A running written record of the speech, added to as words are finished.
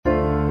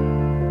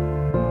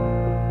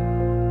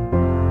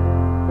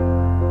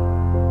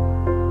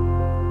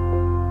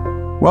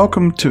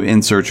Welcome to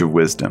In Search of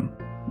Wisdom,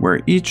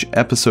 where each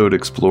episode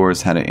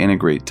explores how to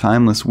integrate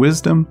timeless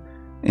wisdom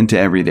into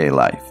everyday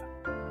life.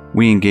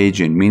 We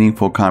engage in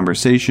meaningful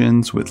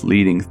conversations with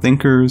leading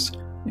thinkers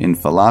in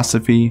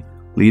philosophy,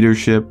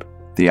 leadership,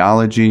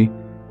 theology,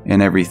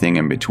 and everything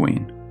in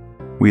between.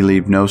 We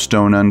leave no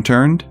stone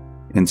unturned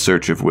in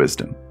search of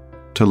wisdom.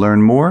 To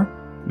learn more,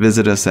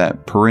 visit us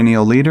at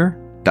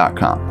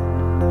perennialleader.com.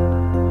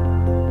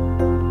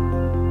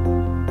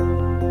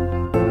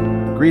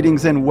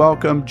 Greetings and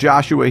welcome.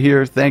 Joshua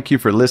here. Thank you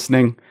for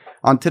listening.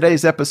 On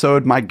today's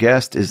episode, my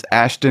guest is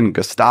Ashton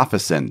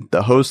Gustafsson,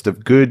 the host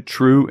of Good,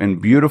 True,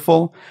 and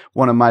Beautiful,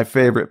 one of my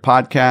favorite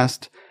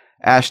podcasts.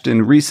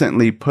 Ashton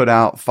recently put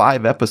out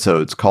 5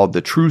 episodes called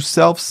the True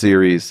Self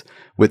series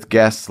with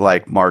guests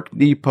like Mark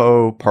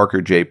Nepo,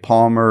 Parker J.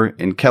 Palmer,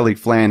 and Kelly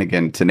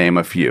Flanagan, to name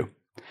a few.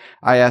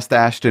 I asked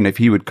Ashton if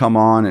he would come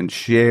on and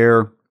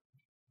share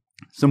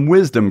some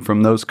wisdom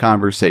from those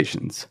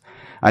conversations.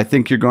 I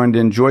think you're going to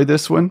enjoy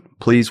this one.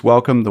 Please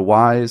welcome the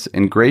wise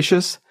and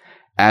gracious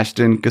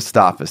Ashton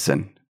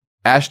Gustafsson.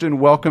 Ashton,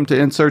 welcome to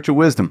In Search of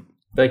Wisdom.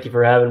 Thank you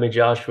for having me,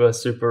 Joshua.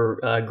 Super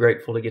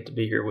grateful to get to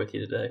be here with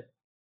you today.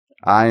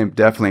 I am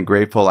definitely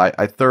grateful.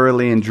 I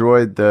thoroughly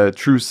enjoyed the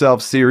True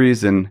Self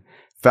series and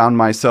found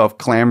myself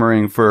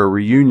clamoring for a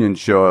reunion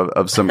show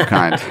of some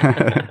kind.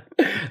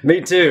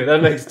 Me too.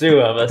 That makes 2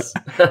 of us.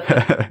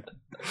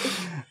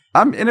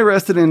 I'm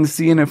interested in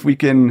seeing if we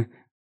can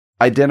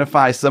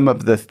identify some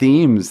of the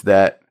themes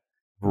that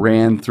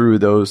ran through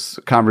those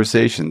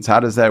conversations. How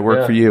does that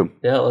work for you?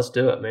 Yeah, let's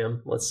do it,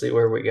 man. Let's see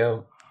where we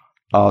go.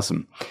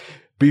 Awesome.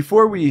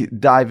 Before we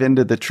dive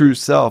into the true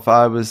self,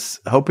 I was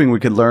hoping we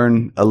could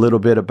learn a little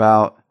bit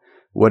about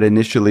what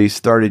initially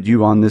started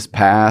you on this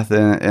path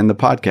and the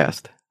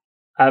podcast.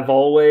 I've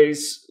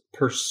always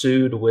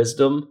pursued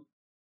wisdom.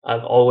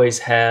 I've always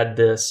had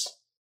this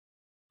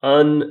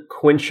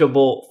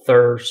unquenchable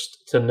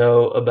thirst to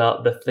know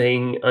about the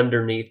thing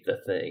underneath the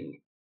thing.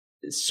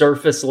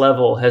 Surface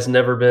level has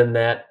never been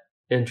that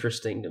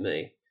interesting to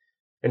me.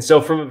 And so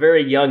from a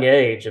very young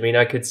age,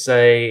 I could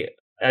say,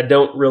 I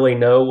don't really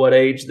know what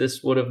age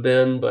this would have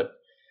been, but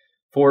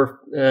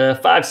for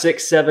 5,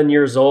 6, 7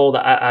 years old,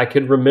 I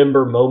could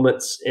remember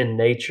moments in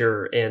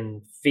nature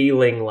and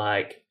feeling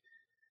like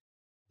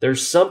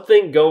there's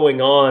something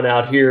going on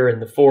out here in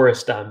the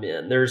forest I'm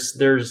in.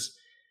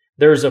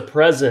 There's a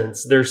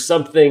presence. There's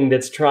something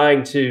that's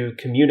trying to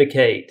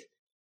communicate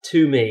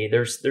to me.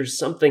 There's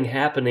something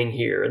happening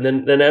here.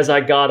 And then as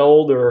I got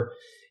older,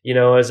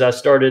 as I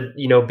started,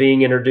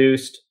 being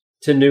introduced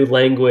to new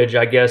language,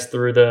 I guess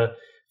through the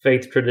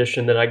faith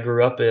tradition that I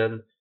grew up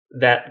in,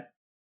 that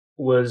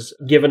was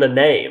given a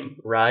name,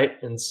 right?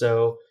 And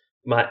so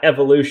my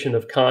evolution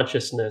of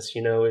consciousness,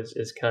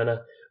 is kind of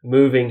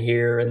moving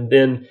here. And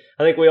then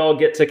I think we all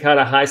get to kind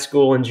of high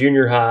school and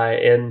junior high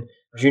and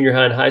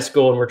high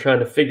school, and we're trying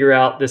to figure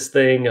out this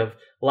thing of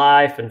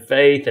life and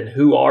faith and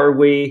who are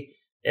we.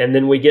 And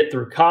then we get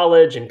through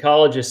college, and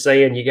college is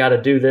saying, you got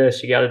to do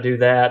this, you got to do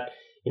that,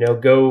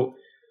 go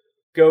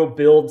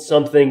build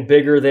something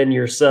bigger than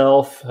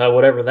yourself,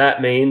 whatever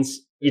that means.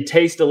 You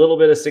taste a little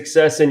bit of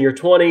success in your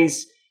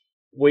 20s.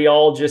 We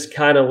all just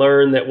kind of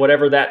learn that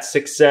whatever that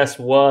success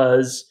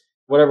was,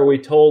 whatever we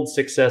told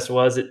success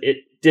was, it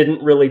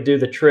didn't really do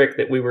the trick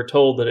that we were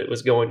told that it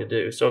was going to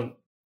do. So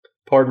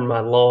pardon my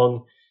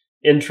long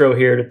intro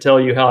here to tell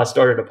you how I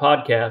started a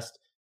podcast.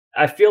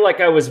 I feel like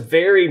I was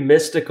very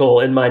mystical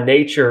in my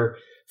nature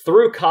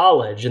through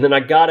college. And then I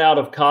got out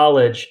of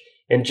college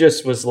and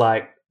just was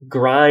like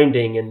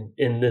grinding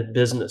in the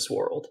business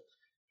world.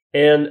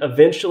 And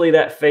eventually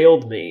that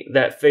failed me.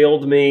 That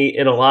failed me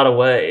in a lot of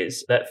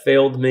ways. That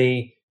failed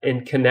me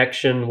in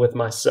connection with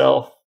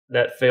myself.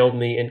 That failed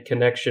me in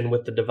connection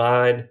with the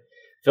divine.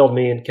 Failed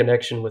me in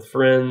connection with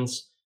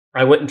friends.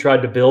 I went and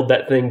tried to build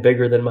that thing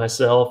bigger than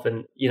myself.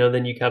 And,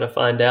 then you kind of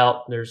find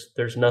out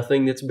there's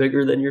nothing that's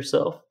bigger than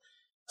yourself.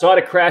 So I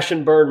had a crash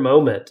and burn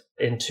moment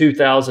in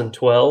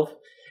 2012.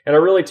 And I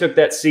really took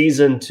that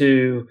season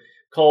to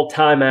call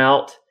time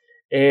out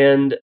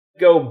and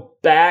go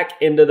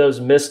back into those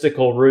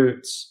mystical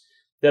roots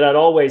that I'd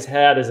always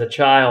had as a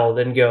child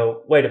and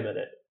go, wait a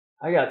minute,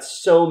 I got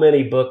so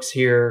many books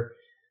here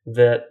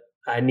that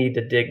I need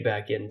to dig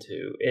back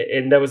into.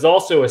 And that was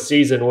also a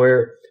season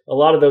where a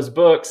lot of those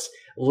books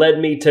led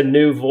me to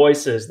new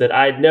voices that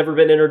I'd never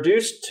been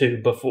introduced to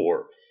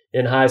before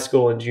in high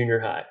school and junior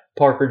high.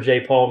 Parker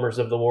J. Palmer's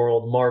of the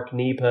world, Mark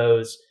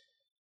Nepo's,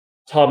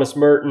 Thomas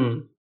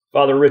Merton,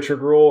 Father Richard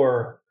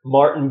Rohr,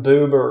 Martin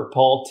Buber,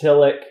 Paul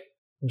Tillich,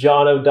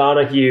 John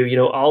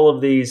O'Donohue, all of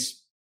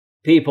these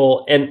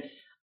people. And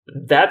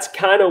that's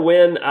kind of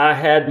when I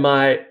had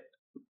my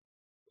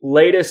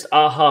latest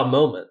aha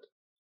moment,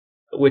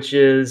 which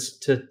is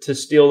to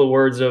steal the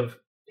words of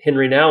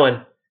Henry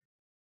Nouwen,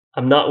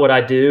 I'm not what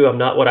I do, I'm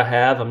not what I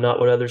have, I'm not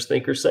what others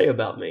think or say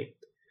about me.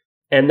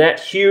 And that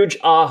huge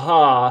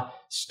aha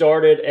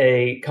started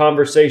a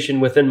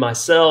conversation within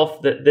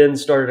myself that then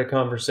started a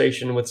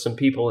conversation with some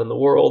people in the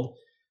world,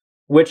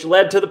 which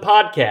led to the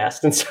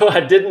podcast. And so I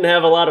didn't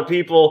have a lot of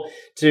people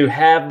to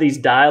have these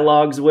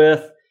dialogues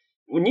with.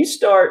 when you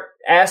start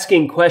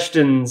asking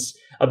questions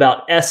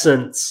about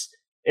essence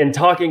and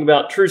talking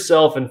about true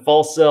self and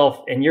false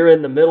self, and you're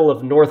in the middle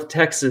of North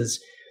Texas,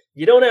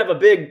 you don't have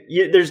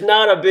there's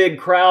not a big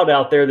crowd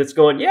out there that's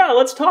going, yeah,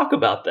 let's talk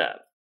about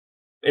that.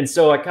 And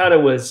so I kind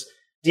of was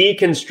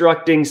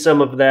deconstructing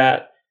some of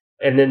that.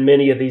 And then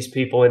many of these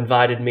people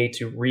invited me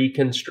to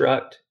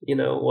reconstruct,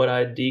 what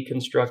I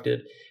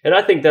deconstructed. And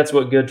I think that's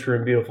what Good, True,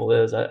 and Beautiful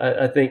is.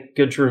 I think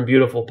Good, True, and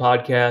Beautiful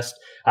podcast,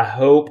 I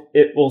hope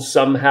it will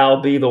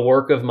somehow be the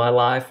work of my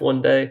life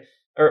one day.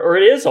 Or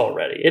it is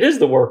already. It is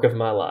the work of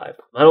my life.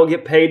 I don't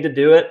get paid to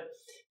do it.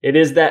 It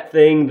is that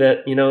thing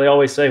that, they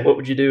always say, what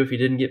would you do if you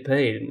didn't get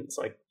paid? And it's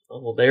like,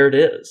 oh, well, there it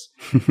is.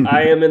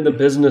 I am in the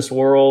business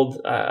world.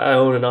 I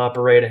own and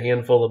operate a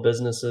handful of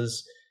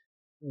businesses.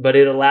 But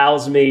it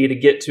allows me to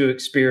get to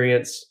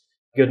experience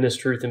goodness,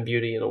 truth, and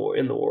beauty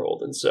in the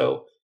world. And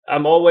so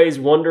I'm always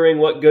wondering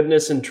what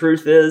goodness and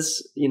truth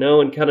is,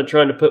 and kind of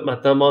trying to put my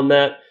thumb on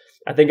that.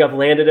 I think I've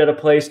landed at a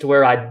place to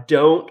where I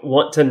don't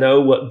want to know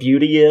what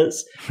beauty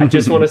is. I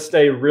just want to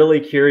stay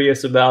really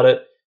curious about it,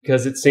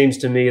 because it seems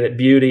to me that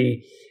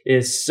beauty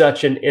is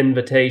such an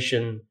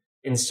invitation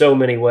in so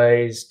many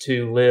ways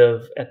to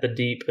live at the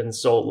deep and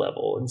soul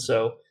level. And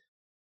so,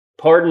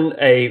 pardon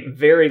a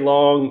very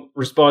long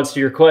response to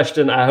your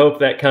question. I hope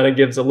that kind of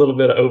gives a little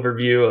bit of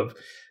overview of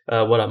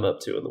what I'm up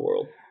to in the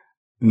world.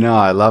 No,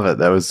 I love it.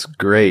 That was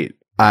great.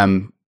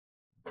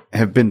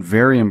 Have been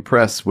very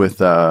impressed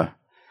with, I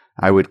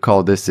would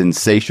call this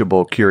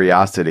insatiable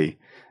curiosity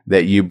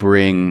that you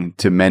bring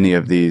to many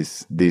of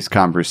these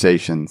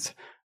conversations.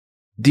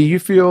 Do you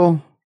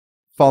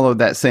follow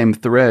that same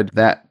thread,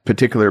 that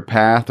particular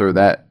path, or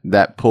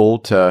that pull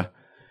to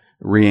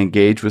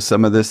re-engage with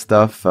some of this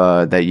stuff,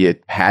 that you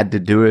had to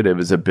do it? It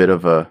was a bit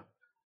of a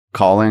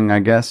calling, I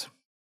guess.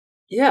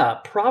 Yeah,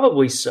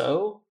 probably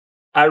so.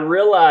 I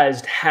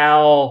realized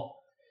how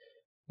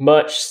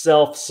much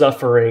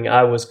self-suffering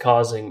I was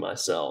causing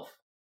myself.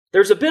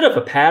 There's a bit of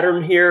a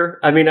pattern here.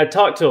 I mean, I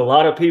talk to a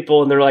lot of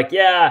people and they're like,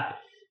 yeah,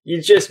 you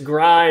just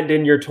grind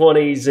in your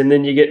 20s and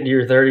then you get into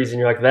your 30s and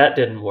you're like, that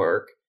didn't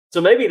work.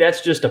 So maybe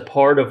that's just a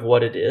part of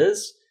what it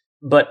is.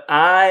 But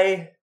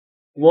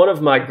one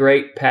of my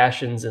great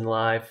passions in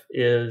life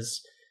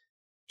is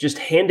just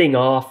handing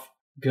off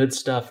good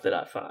stuff that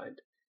I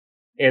find.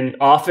 And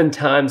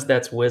oftentimes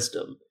that's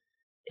wisdom.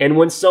 And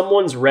when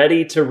someone's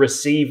ready to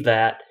receive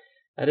that,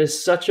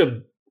 that's such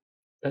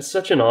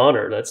an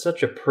honor. That's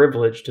such a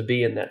privilege to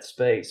be in that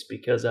space,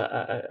 because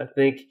I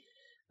think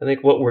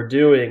what we're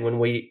doing when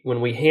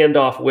we hand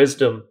off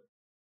wisdom,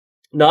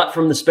 not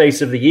from the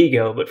space of the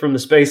ego, but from the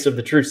space of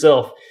the true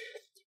self,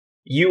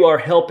 you are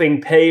helping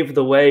pave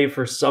the way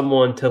for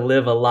someone to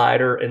live a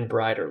lighter and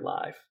brighter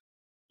life.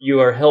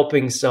 You are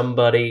helping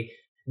somebody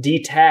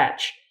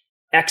detach,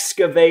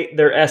 excavate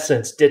their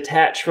essence,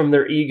 detach from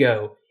their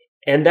ego.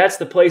 And that's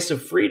the place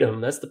of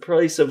freedom. That's the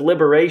place of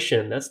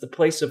liberation. That's the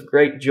place of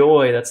great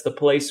joy. That's the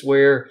place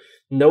where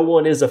no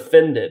one is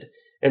offended.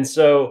 And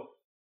so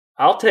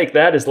I'll take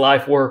that as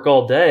life work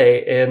all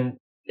day. And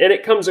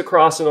it comes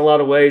across in a lot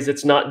of ways.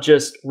 It's not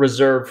just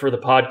reserved for the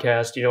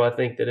podcast. I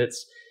think that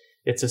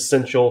it's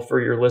essential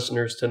for your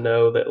listeners to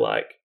know that,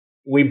 like,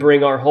 we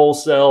bring our whole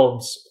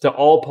selves to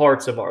all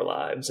parts of our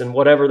lives. And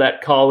whatever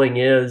that calling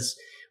is,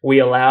 we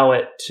allow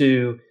it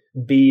to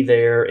be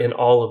there in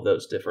all of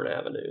those different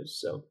avenues.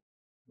 So,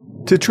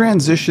 to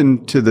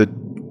transition to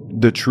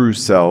the true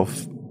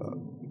self,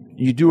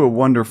 you do a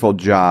wonderful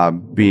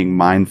job being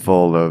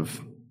mindful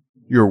of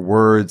your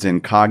words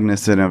and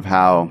cognizant of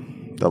how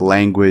the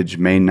language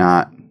may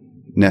not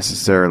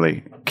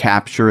necessarily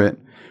capture it.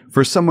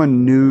 For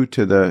someone new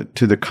to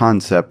the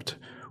concept,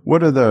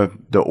 what are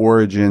the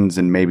origins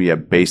and maybe a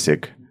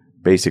basic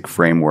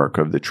framework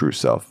of the true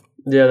self?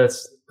 Yeah,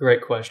 that's a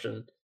great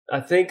question.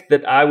 I think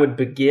that I would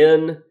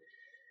begin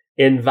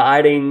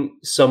inviting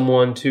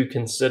someone to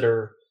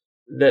consider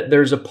that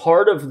there's a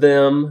part of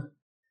them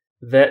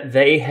that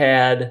they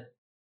had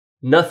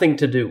nothing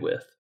to do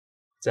with.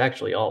 It's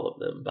actually all of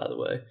them, by the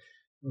way.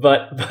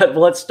 But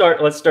let's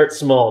start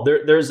small.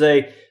 There's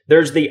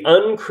the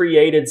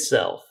uncreated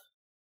self.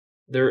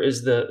 There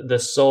is the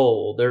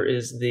soul. There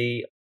is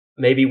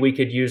maybe we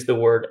could use the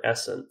word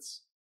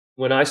essence.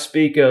 When I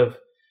speak of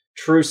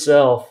true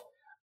self,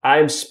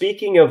 I'm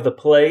speaking of the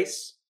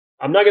place.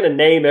 I'm not going to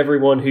name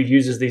everyone who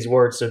uses these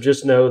words, so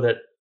just know that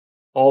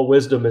all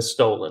wisdom is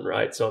stolen,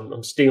 right? So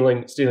I'm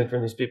stealing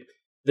from these people.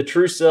 The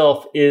true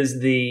self is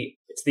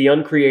it's the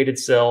uncreated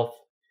self.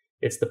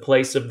 It's the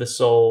place of the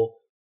soul.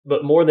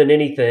 But more than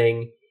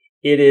anything,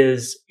 it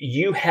is,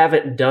 you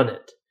haven't done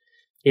it.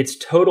 It's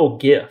total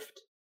gift.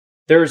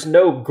 There's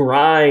no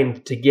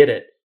grind to get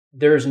it.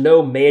 There's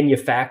no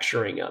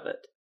manufacturing of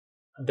it.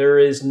 There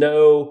is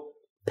no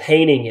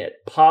painting it,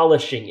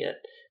 polishing it,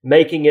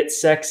 making it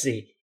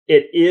sexy.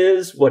 It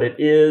is what it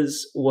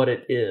is, what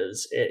it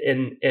is.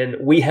 And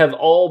we have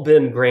all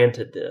been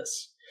granted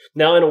this.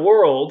 Now, in a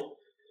world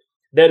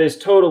that is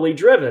totally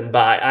driven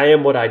by, I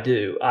am what I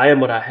do, I am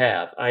what I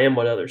have, I am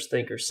what others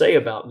think or say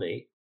about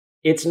me,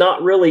 it's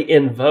not really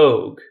in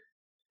vogue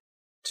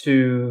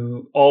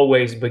to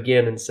always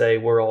begin and say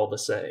we're all the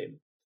same.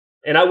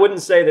 And I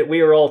wouldn't say that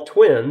we are all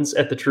twins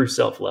at the true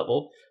self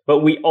level, but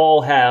we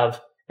all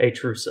have a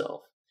true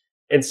self.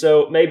 And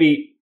so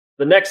maybe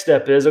the next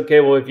step is, okay,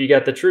 well, if you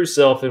got the true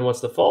self, then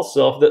what's the false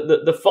self?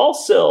 The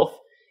false self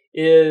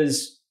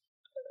is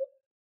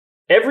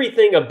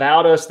everything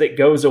about us that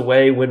goes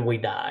away when we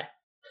die.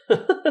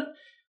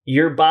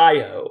 Your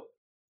bio,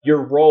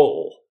 your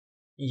role,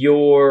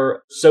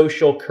 your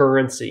social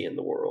currency in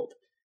the world.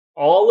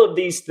 All of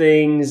these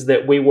things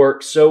that we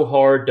work so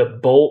hard to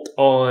bolt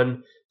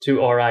on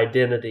to our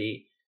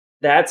identity,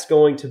 that's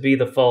going to be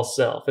the false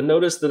self. And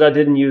notice that I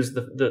didn't use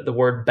the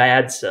word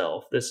bad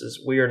self.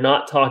 We are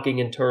not talking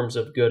in terms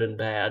of good and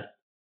bad.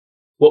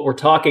 What we're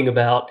talking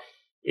about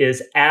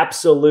is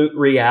absolute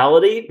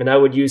reality, and I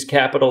would use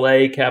capital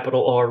A,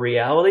 capital R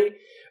reality,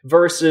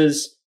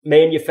 versus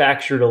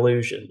manufactured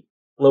illusion,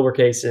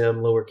 lowercase m,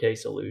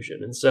 lowercase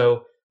illusion. And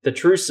so the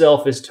true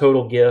self is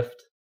total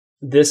gift.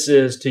 This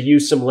is, to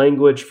use some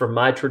language from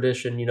my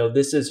tradition,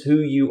 this is who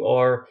you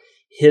are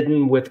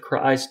hidden with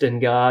Christ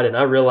and God. And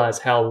I realize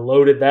how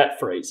loaded that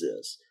phrase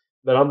is,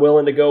 but I'm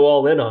willing to go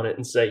all in on it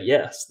and say,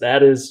 yes,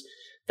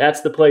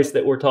 that's the place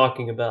that we're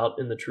talking about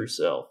in the true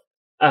self.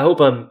 I hope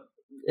I'm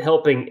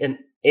helping and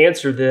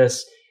answer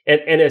this.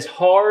 And as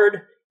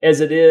hard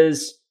as it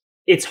is,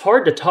 it's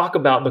hard to talk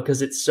about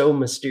because it's so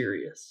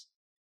mysterious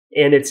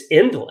and it's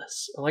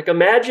endless. Like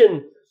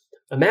imagine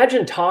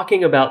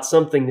talking about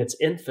something that's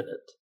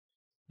infinite.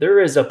 There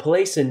is a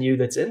place in you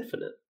that's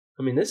infinite.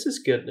 I mean, this is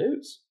good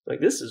news. Like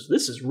this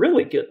is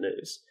really good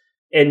news.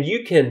 And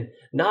you can,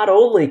 not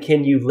only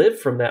can you live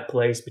from that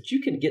place, but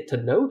you can get to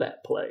know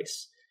that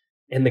place.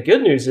 And the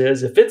good news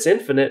is if it's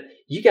infinite,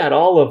 you got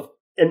all of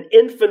an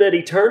infinite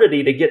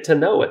eternity to get to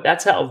know it.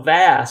 That's how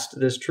vast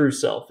this true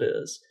self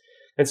is.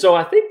 And so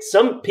I think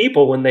some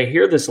people, when they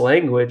hear this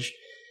language,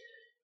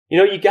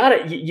 you kind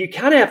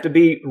of have to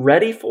be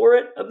ready for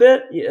it a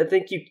bit. I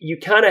think you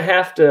kind of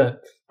have to,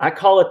 I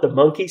call it the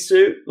monkey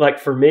suit. Like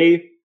for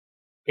me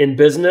in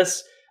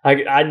business,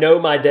 I know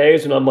my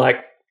days when I'm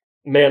like,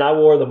 man, I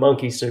wore the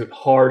monkey suit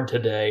hard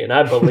today and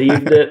I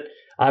believed it.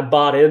 I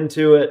bought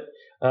into it.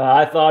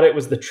 I thought it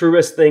was the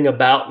truest thing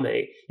about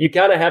me. You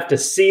kind of have to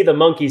see the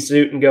monkey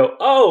suit and go,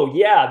 oh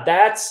yeah,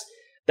 that's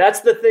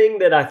the thing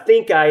that I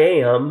think I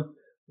am,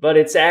 but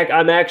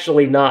I'm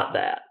actually not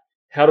that.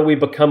 How do we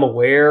become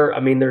aware? I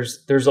mean,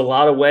 there's a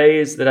lot of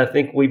ways that I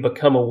think we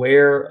become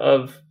aware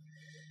of.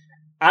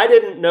 I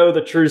didn't know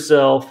the true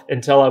self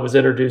until I was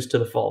introduced to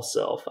the false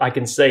self. I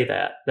can say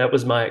that. That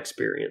was my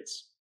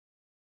experience.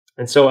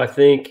 And so I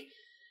think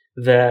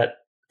that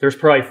there's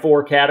probably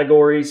 4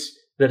 categories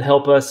that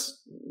help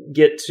us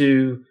get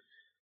to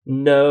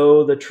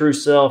know the true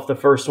self. The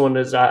first one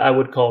is I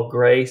would call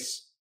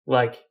grace.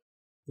 Like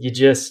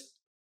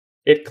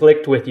it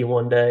clicked with you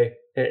one day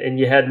and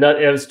you had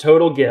nothing. It was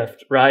total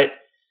gift, right?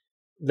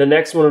 The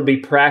next one would be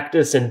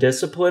practice and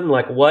discipline.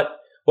 Like what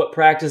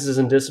practices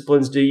and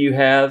disciplines do you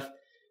have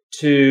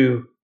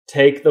to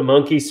take the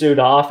monkey suit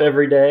off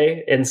every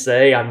day and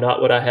say, I'm not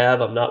what I have,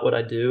 I'm not what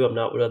I do, I'm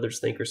not what others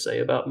think or say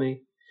about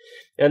me.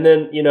 And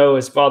then,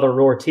 as Father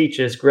Rohr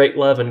teaches, great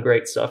love and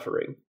great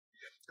suffering.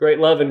 Great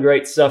love and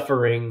great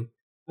suffering.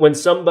 When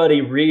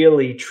somebody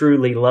really,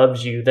 truly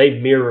loves you,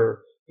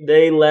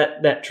 they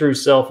let that true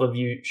self of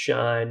you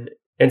shine.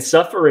 And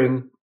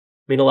suffering,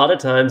 a lot of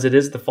times it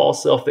is the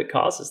false self that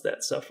causes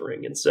that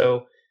suffering. And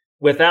so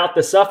without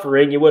the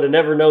suffering, you would have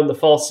never known the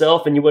false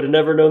self and you would have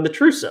never known the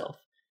true self.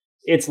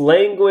 It's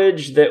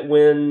language that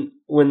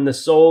when the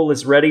soul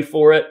is ready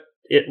for it,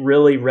 it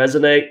really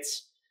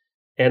resonates.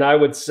 And I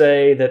would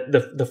say that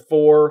the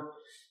 4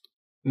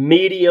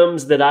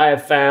 mediums that I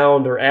have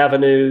found or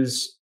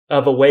avenues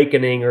of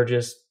awakening are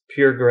just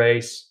pure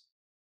grace,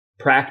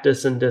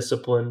 practice and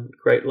discipline,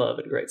 great love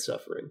and great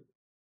suffering.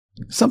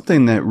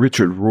 Something that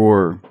Richard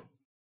Rohr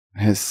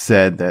has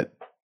said that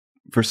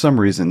for some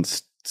reason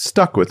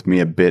stuck with me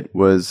a bit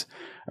was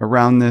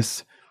around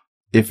this,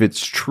 if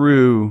it's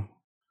true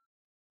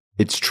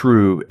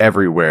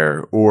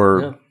everywhere,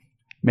 or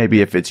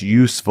maybe if it's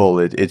useful,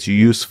 it's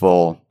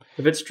useful.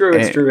 If it's true,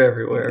 it's true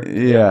everywhere.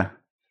 Yeah.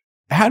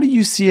 How do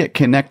you see it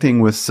connecting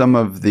with some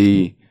of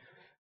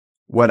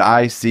what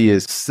I see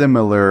as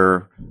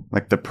similar,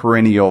 like the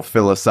perennial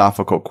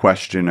philosophical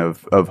question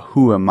of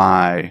who am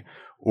I,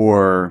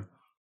 or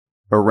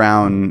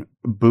around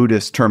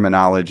Buddhist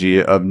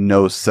terminology of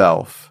no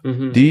self?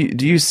 Mm-hmm.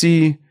 Do you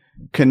see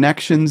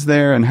connections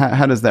there, and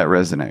how does that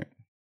resonate?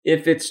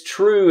 If it's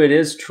true, it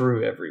is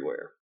true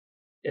everywhere.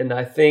 And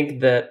I think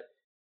that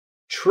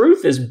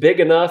truth is big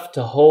enough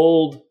to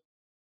hold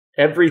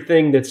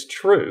everything that's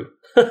true.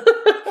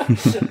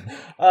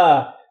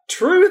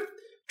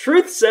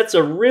 Truth sets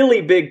a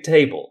really big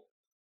table.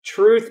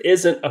 Truth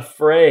isn't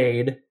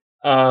afraid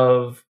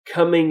of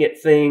coming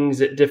at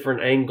things at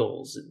different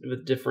angles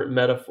with different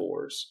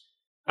metaphors.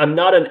 I'm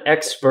not an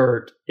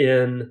expert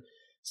in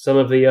some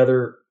of the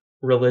other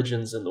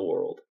religions in the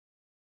world.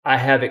 I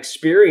have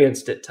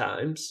experienced at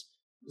times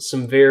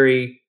some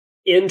very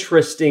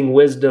interesting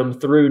wisdom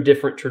through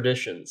different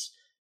traditions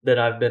that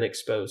I've been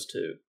exposed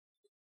to.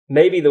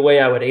 maybe the way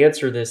I would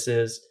answer this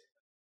is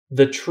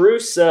the true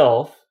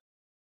self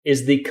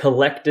is the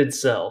collected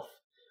self.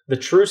 The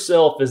true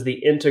self is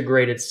the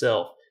integrated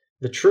self.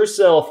 The true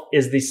self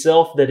is the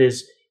self that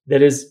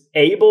is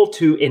able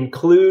to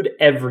include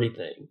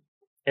everything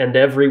and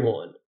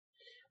everyone.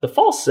 The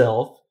false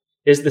self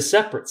is the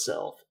separate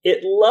self.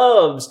 It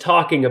loves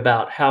talking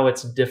about how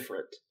it's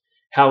different,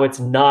 how it's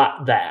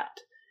not that,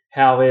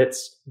 how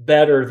it's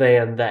better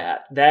than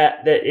that.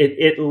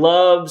 It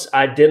loves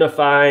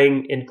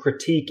identifying and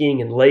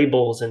critiquing and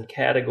labels and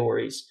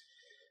categories.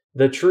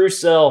 The true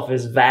self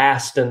is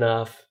vast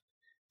enough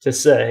to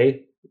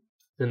say,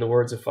 in the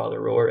words of Father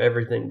Rohr,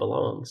 everything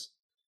belongs.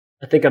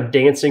 I think I'm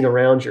dancing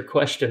around your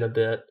question a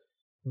bit,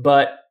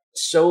 but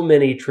so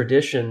many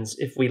traditions,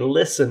 if we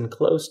listen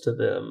close to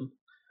them,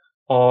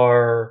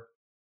 are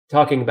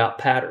talking about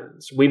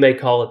patterns. We may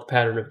call it the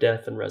pattern of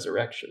death and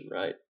resurrection,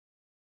 right?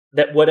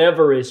 That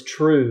whatever is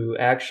true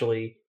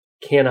actually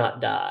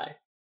cannot die.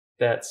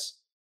 That's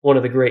one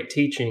of the great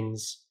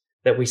teachings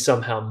that we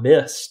somehow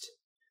missed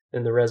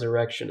in the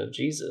resurrection of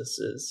Jesus,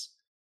 is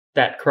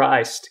that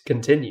Christ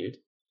continued.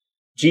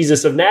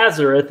 Jesus of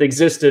Nazareth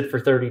existed for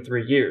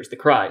 33 years. The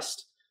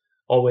Christ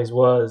always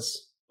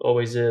was,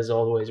 always is,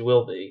 always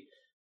will be.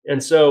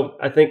 And so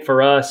I think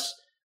for us,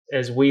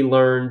 as we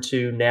learn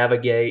to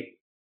navigate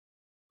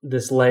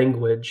this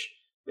language,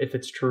 if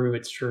it's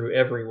true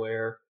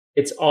everywhere.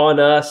 It's on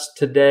us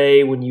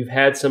today, when you've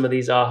had some of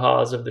these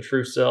ahas of the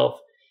true self,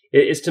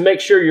 is to make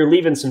sure you're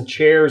leaving some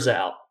chairs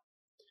out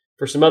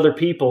for some other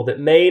people that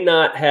may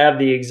not have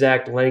the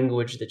exact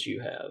language that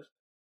you have.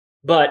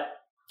 But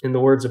in the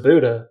words of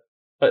Buddha,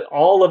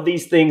 all of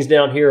these things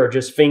down here are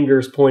just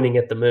fingers pointing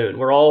at the moon.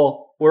 We're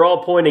all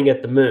pointing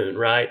at the moon,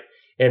 right?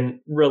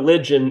 And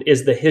religion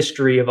is the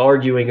history of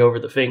arguing over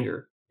the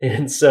finger.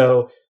 And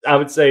so I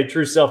would say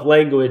true self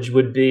language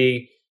would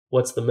be,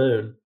 what's the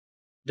moon?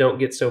 Don't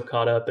get so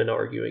caught up in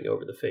arguing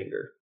over the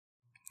finger.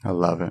 I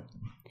love it.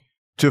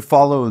 To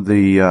follow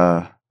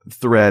the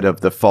thread of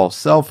the false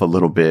self a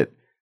little bit,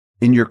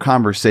 in your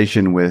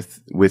conversation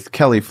with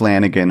Kelly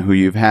Flanagan, who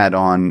you've had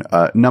on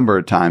a number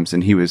of times,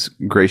 and he was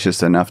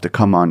gracious enough to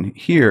come on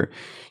here,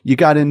 you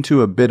got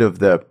into a bit of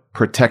the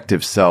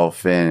protective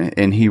self,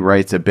 and he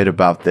writes a bit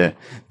about the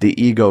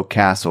ego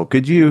castle.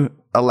 Could you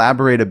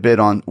elaborate a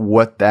bit on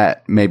what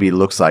that maybe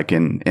looks like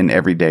in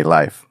everyday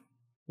life?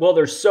 Well,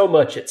 there's so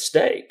much at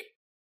stake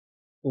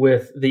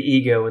with the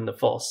ego and the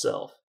false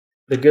self.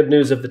 The good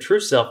news of the true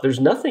self, there's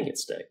nothing at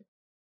stake.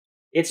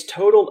 It's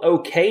total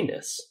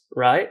okayness,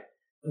 right?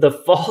 The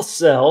false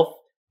self,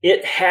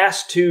 it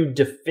has to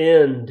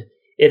defend,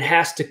 it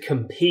has to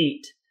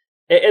compete.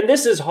 And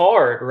this is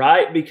hard,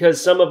 right?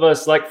 Because some of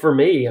us, like for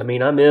me, I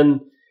mean, I'm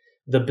in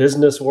the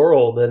business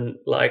world, and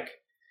like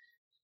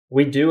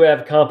we do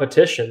have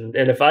competition.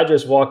 And if I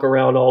just walk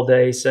around all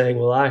day saying,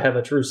 well, I have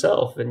a true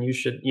self and you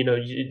should,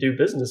 you do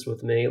business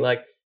with me,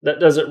 like that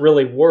doesn't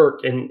really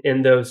work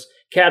in those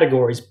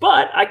categories.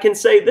 But I can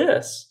say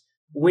this,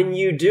 when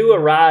you do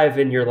arrive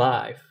in your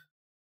life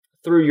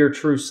through your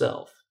true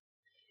self,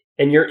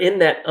 and you're in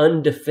that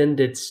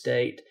undefended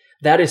state,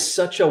 that is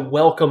such a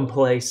welcome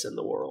place in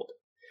the world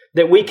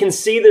that we can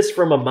see this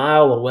from a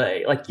mile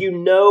away. Like,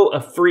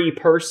 a free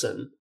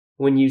person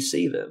when you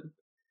see them.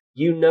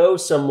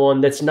 Someone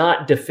that's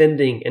not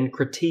defending and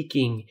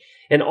critiquing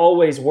and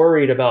always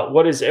worried about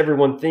what is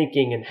everyone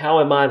thinking and how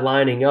am I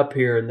lining up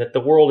here, and that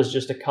the world is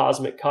just a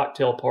cosmic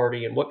cocktail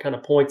party and what kind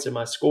of points am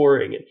I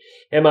scoring and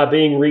am I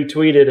being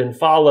retweeted and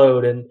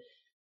followed? And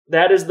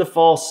that is the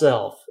false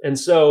self. And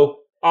so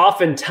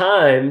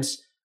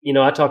oftentimes,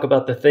 I talk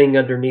about the thing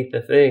underneath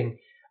the thing.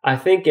 I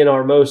think in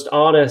our most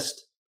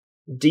honest,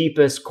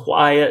 deepest,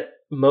 quiet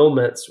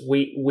moments,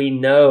 we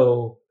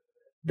know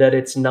that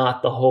it's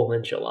not the whole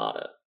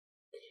enchilada.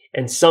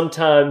 And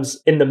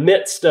sometimes in the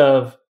midst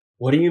of,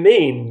 what do you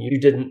mean you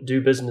didn't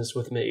do business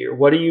with me? Or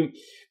what do you,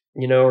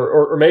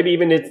 or maybe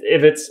even if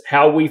it's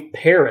how we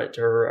parent,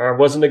 or I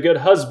wasn't a good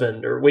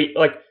husband, or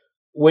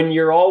when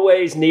you're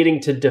always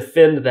needing to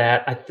defend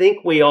that, I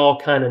think we all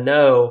kind of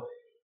know,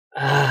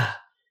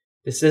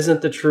 this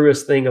isn't the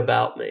truest thing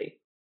about me.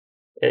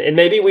 And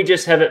maybe we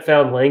just haven't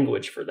found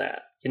language for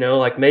that.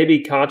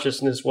 Maybe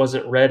consciousness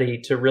wasn't ready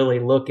to really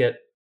look at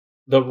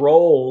the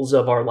roles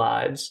of our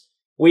lives.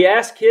 We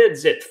ask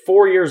kids at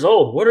 4 years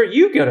old, what are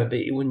you going to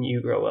be when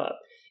you grow up?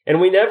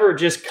 And we never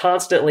just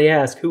constantly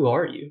ask, who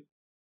are you?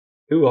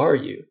 Who are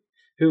you?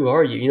 Who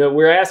are you?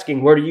 We're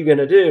asking, what are you going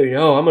to do?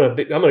 I'm going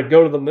to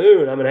go to the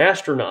moon. I'm an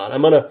astronaut.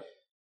 I'm going to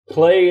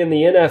play in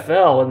the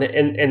NFL.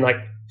 And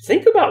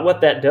think about what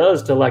that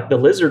does to the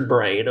lizard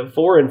brain of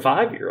 4 and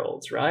 5 year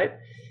olds, right?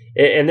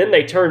 And then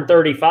they turn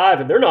 35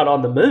 and they're not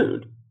on the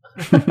moon.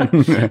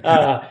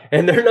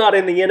 And they're not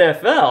in the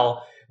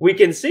NFL. We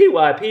can see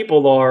why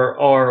people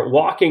are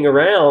walking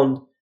around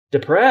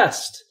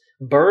depressed,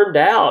 burned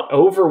out,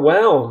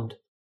 overwhelmed.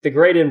 The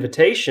great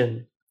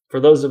invitation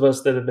for those of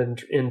us that have been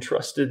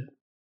entrusted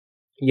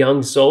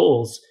young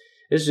souls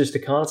is just to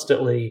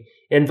constantly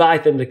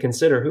invite them to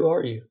consider, who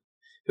are you?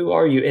 Who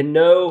are you? And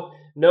know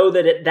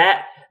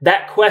that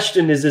that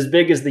question is as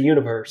big as the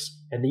universe.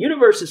 And the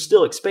universe is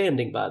still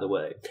expanding, by the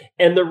way.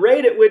 And the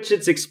rate at which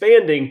it's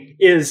expanding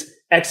is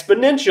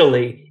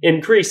exponentially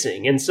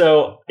increasing. And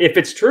so if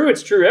it's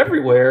true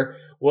everywhere.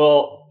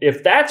 Well,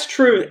 if that's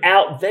true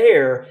out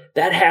there,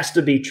 that has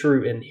to be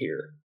true in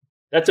here.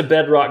 That's a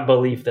bedrock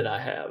belief that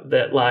I have,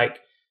 that like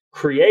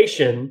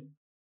creation,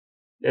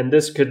 and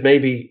this could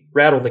maybe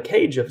rattle the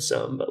cage of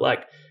some, but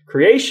like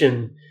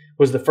creation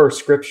was the first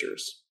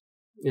scriptures,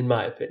 in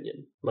my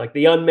opinion. Like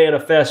the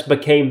unmanifest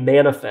became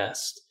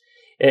manifest.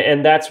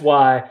 And that's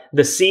why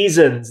the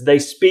seasons, they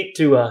speak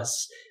to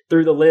us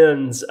through the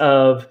lens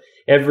of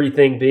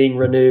everything being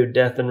renewed,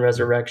 death and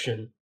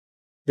resurrection.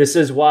 This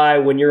is why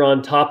when you're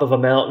on top of a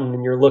mountain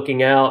and you're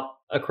looking out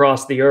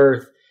across the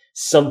earth,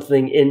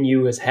 something in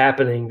you is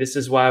happening. This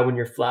is why when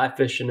you're fly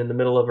fishing in the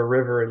middle of a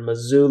river in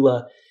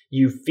Missoula,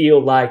 you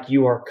feel like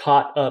you are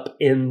caught up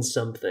in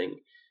something.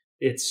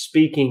 It's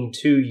speaking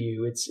to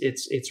you.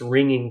 It's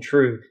ringing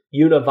true.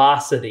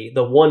 Univocity,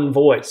 the one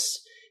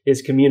voice,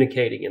 is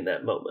communicating in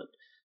that moment.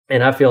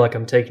 And I feel like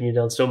I'm taking you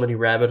down so many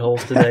rabbit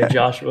holes today,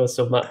 Joshua.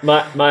 So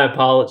my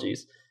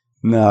apologies.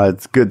 No,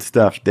 it's good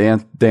stuff.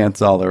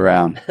 Dance all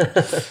around.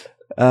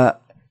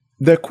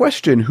 The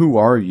question, who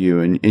are you?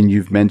 And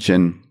you've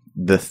mentioned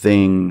the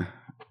thing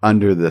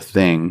under the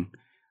thing.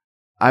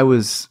 I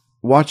was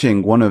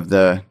watching one of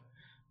the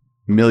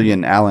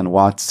million Alan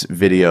Watts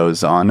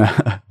videos on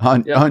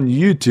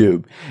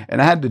YouTube,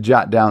 and I had to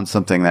jot down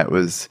something that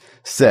was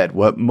said.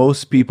 What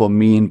most people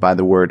mean by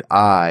the word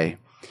I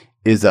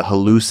is a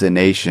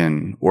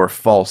hallucination or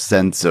false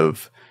sense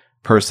of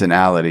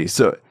personality.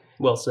 So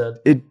well said.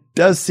 It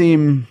does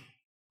seem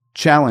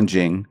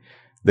challenging.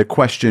 The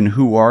question,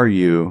 who are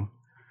you?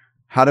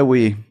 How do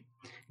we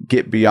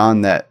get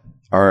beyond that,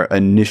 our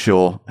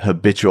initial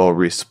habitual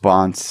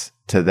response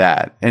to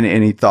that? And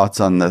any thoughts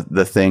on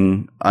the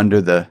thing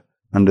under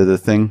the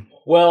thing?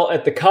 Well,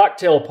 at the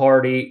cocktail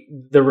party,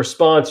 the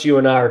response you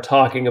and I are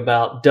talking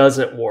about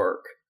doesn't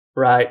work,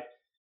 right?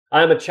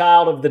 I'm a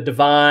child of the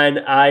divine.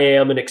 I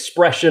am an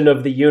expression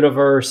of the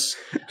universe.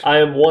 I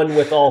am one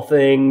with all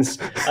things.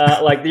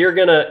 Like you're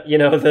gonna,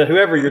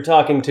 whoever you're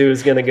talking to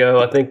is gonna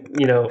go, I think,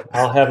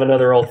 I'll have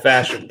another old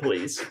fashioned,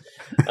 please.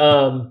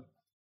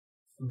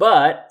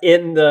 But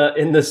in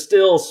the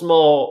still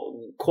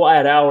small,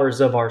 quiet hours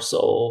of our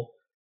soul,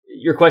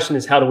 your question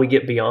is, how do we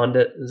get beyond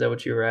it? Is that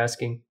what you were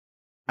asking?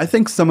 I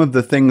think some of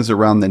the things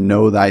around the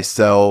know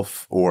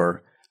thyself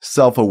or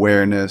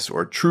self-awareness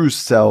or true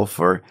self,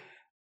 or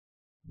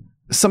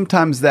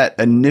sometimes that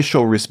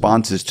initial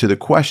responses to the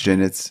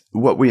question, it's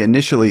what we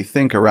initially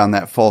think around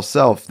that false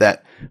self,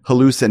 that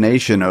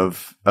hallucination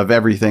of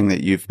everything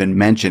that you've been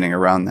mentioning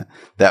around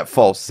that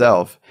false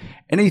self.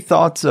 Any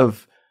thoughts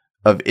of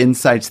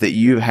insights that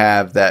you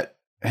have that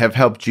have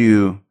helped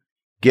you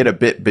get a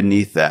bit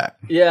beneath that?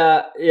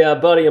 Yeah. A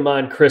buddy of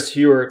mine, Chris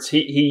Hewerts,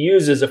 he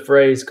uses a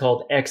phrase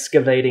called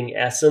excavating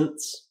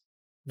essence.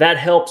 That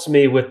helps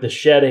me with the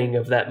shedding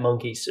of that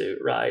monkey suit,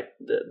 right?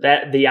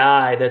 The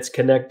I that's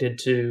connected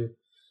to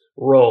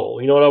role.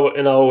 You know what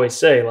I always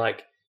say,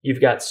 like,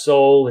 you've got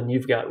soul and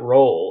you've got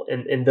role,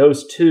 and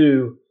those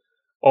two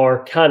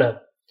are kind of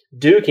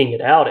duking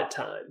it out at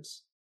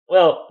times.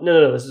 Well,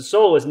 no, the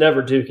soul is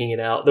never duking it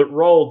out. The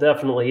role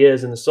definitely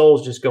is, and the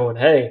soul's just going,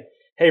 hey,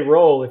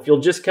 role, if you'll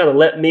just kind of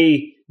let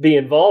me be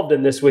involved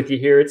in this with you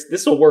here,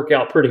 this will work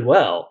out pretty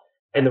well.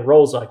 And the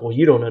role's like, well,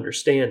 you don't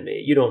understand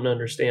me. You don't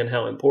understand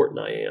how important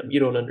I am. You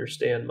don't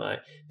understand my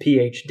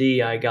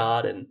PhD I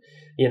got, and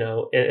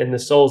and the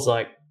soul's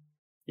like,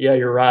 yeah,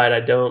 you're right. I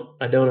don't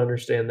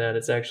understand that.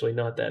 It's actually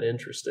not that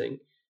interesting.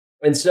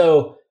 And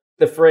so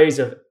the phrase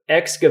of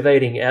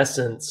excavating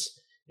essence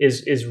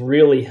is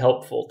really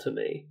helpful to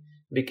me,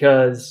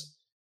 because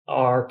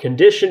our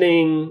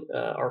conditioning,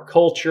 our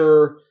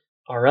culture,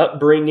 our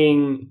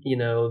upbringing,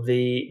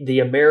 the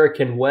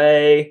American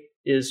way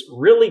is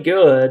really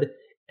good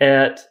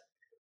at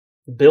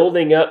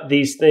building up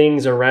these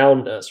things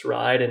around us,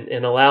 right?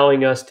 And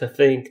allowing us to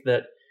think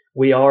that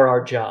we are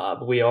our job,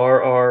 we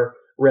are our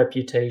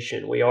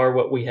reputation, we are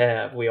what we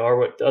have, we are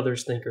what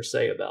others think or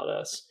say about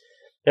us.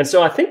 And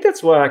so I think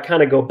that's why I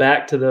kind of go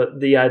back to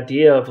the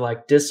idea of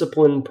like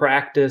discipline,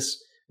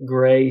 practice,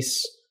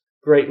 grace,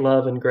 great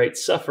love, and great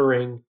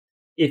suffering.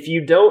 If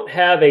you don't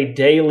have a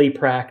daily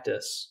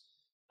practice,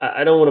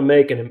 I don't want to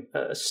make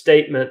a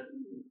statement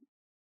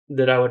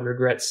that I would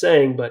regret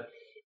saying, but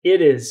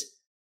it is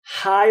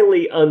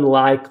highly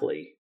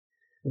unlikely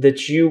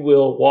that you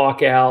will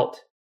walk out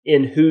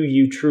in who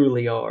you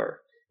truly are.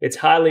 It's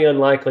highly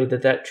unlikely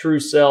that true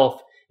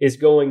self is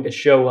going to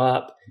show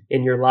up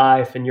in your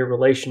life, in your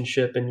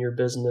relationship, in your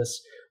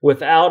business,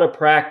 without a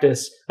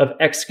practice of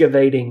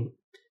excavating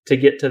to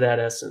get to that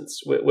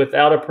essence,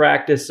 without a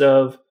practice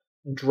of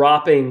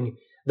dropping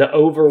the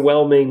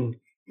overwhelming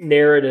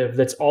narrative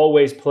that's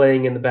always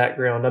playing in the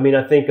background. I mean,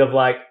 I think of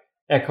like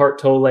Eckhart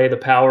Tolle, The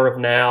Power of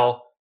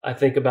Now. I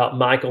think about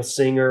Michael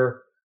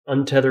Singer,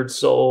 Untethered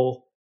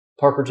Soul,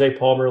 Parker J.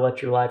 Palmer,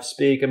 Let Your Life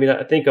Speak. I mean,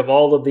 I think of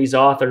all of these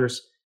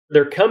authors.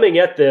 They're coming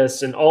at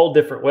this in all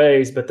different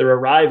ways, but they're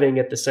arriving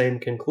at the same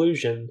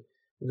conclusion,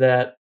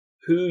 that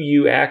who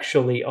you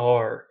actually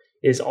are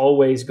is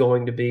always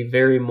going to be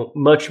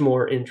much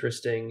more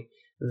interesting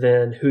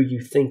than who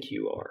you think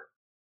you are.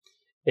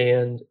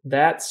 And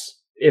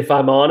that's, if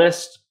I'm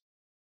honest,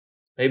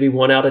 maybe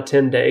 1 out of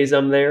 10 days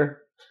I'm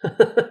there.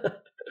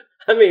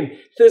 I mean,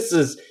 this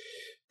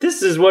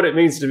is what it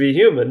means to be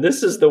human.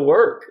 This is the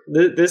work.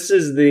 This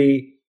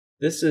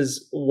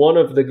is one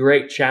of the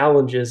great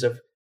challenges of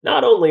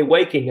not only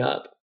waking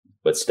up,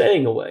 but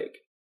staying awake,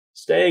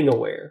 staying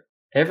aware.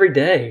 Every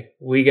day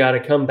we got to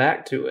come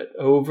back to it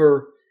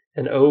over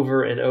and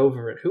over and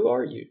over. And who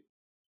are you?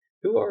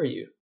 Who are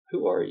you?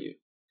 Who are you?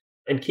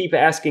 And keep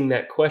asking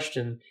that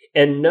question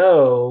and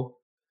know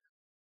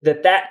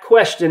that that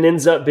question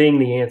ends up being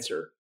the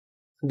answer.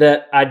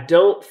 That I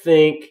don't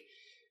think,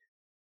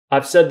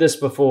 I've said this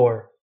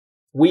before,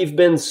 we've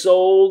been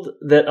sold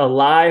that a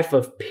life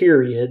of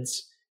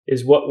periods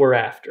is what we're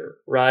after,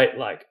 right?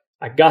 Like,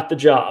 I got the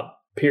job,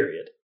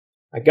 period.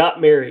 I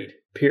got married,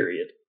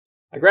 period.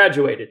 I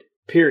graduated,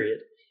 period.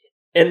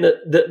 And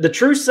the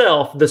true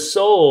self, the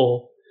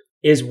soul,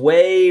 is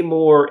way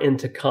more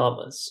into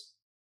commas.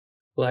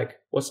 Like,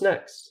 what's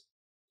next?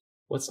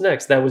 What's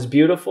next? That was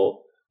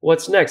beautiful.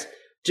 What's next?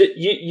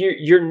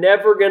 You're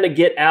never going to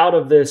get out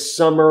of this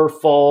summer,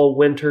 fall,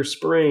 winter,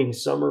 spring,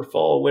 summer,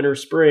 fall, winter,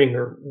 spring,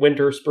 or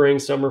winter, spring,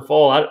 summer,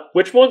 fall.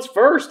 Which one's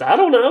first? I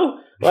don't know.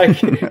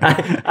 Like,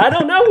 I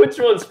don't know which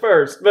one's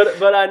first,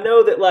 but I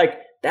know that, like,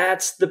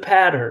 that's the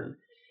pattern.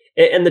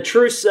 And the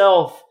true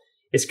self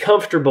is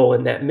comfortable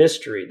in that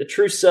mystery. The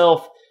true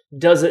self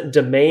doesn't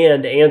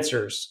demand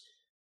answers.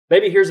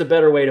 Maybe here's a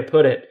better way to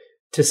put it.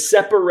 To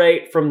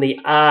separate from the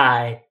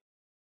I,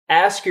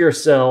 ask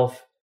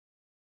yourself,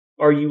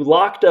 are you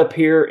locked up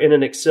here in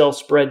an Excel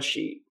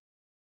spreadsheet?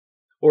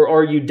 Or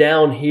are you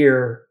down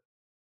here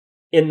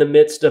in the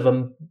midst of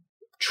a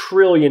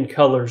trillion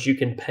colors you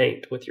can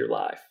paint with your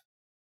life?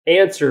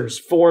 Answers,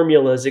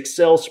 formulas,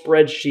 Excel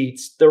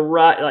spreadsheets,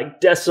 like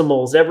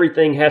decimals,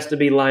 everything has to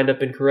be lined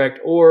up and correct.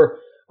 Or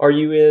are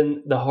you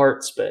in the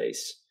heart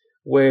space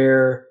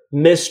where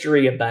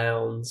mystery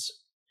abounds,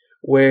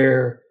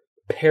 where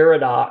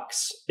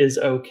paradox is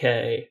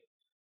okay,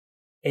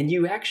 and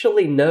you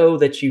actually know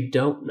that you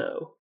don't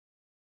know?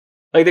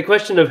 Like the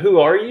question of who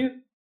are you?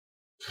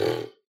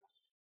 I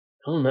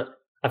don't know.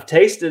 I've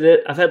tasted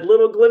it. I've had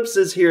little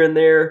glimpses here and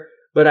there,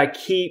 but I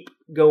keep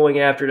going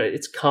after it.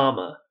 It's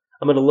comma.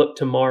 I'm going to look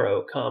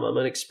tomorrow, comma. I'm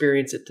going to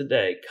experience it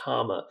today,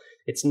 comma.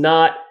 It's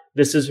not,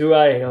 this is who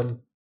I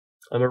am.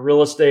 I'm a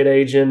real estate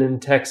agent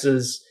in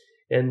Texas,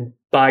 and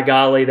by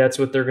golly, that's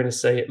what they're going to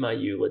say at my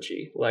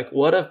eulogy. Like,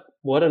 what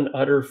an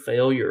utter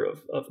failure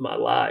of my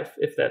life,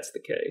 if that's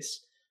the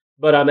case.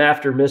 But I'm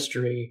after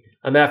mystery.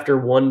 I'm after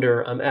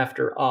wonder. I'm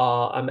after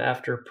awe. I'm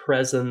after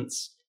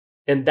presence.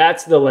 And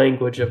that's the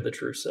language of the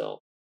true self.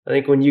 I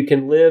think when you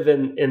can live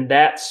in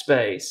that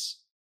space,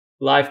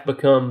 life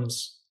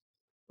becomes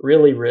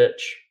really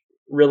rich,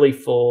 really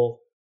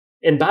full.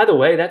 And by the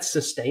way, that's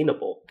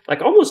sustainable.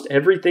 Like almost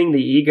everything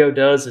the ego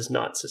does is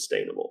not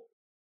sustainable.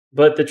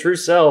 But the true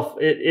self,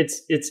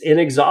 it's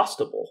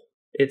inexhaustible.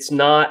 It's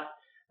not,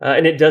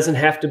 and it doesn't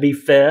have to be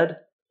fed.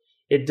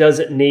 It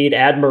doesn't need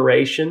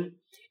admiration.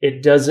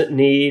 It doesn't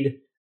need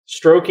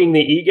stroking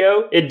the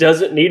ego. It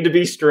doesn't need to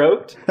be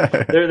stroked.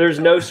 There's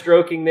no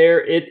stroking there.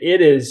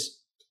 It is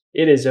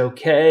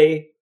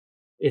okay.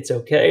 It's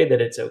okay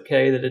that it's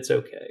okay that it's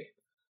okay.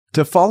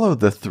 To follow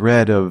the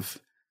thread of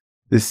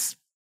this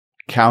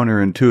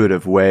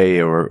counterintuitive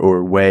way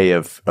or way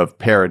of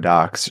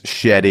paradox,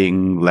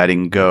 shedding,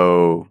 letting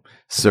go,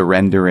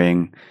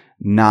 surrendering,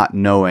 not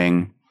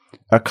knowing,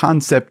 a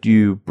concept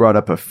you brought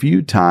up a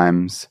few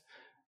times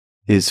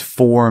is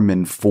form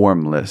and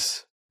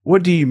formless.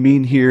 What do you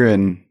mean here,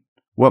 and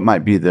what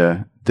might be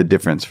the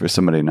difference for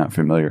somebody not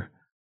familiar?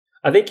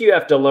 I think you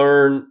have to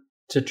learn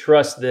to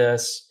trust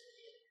this.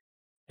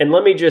 And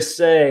let me just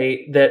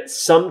say that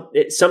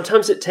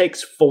sometimes it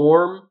takes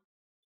form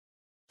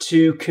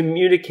to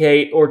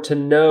communicate or to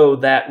know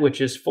that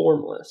which is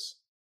formless.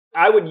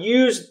 I would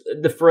use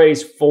the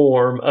phrase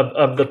form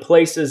of the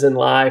places in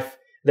life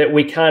that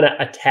we kind of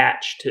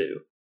attach to,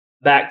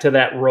 back to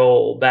that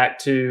role, back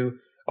to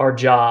our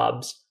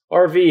jobs,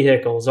 our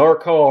vehicles, our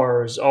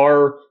cars,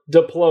 our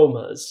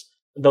diplomas,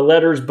 the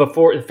letters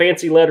before, the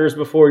fancy letters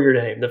before your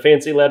name, the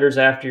fancy letters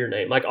after your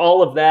name. Like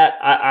all of that,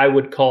 I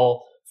would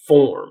call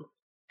form.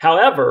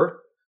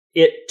 However,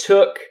 it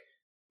took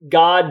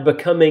God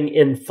becoming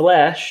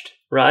enfleshed,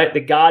 right? The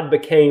God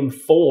became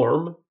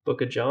form,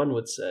 Book of John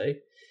would say,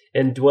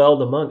 and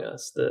dwelled among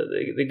us.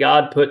 The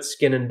God put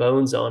skin and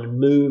bones on and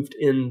moved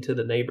into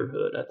the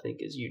neighborhood, I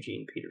think, as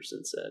Eugene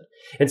Peterson said.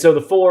 And so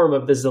the form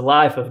of this, the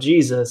life of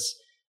Jesus,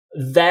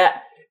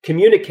 that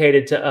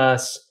communicated to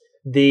us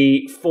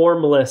the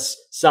formless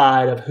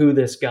side of who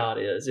this God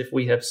is. If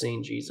we have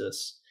seen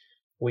Jesus,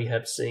 we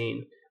have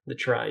seen the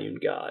triune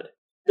God.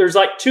 There's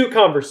like two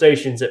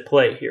conversations at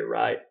play here,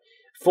 right?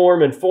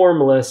 Form and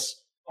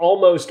formless.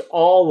 Almost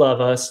all of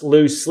us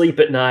lose sleep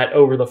at night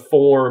over the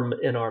form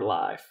in our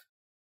life.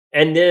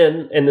 And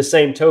then, in the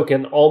same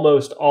token,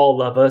 almost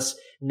all of us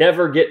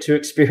never get to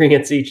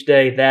experience each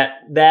day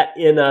that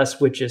in us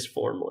which is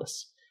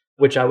formless,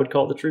 which I would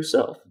call the true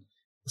self,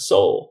 the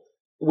soul.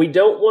 We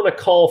don't want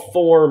to call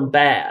form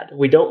bad.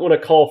 We don't want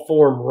to call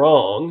form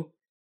wrong.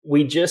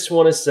 We just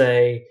want to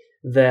say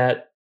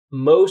that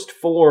most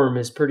form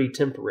is pretty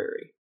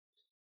temporary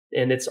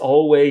and it's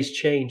always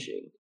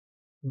changing.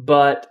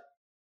 But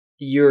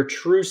your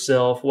true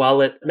self,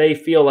 while it may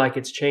feel like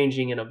it's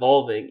changing and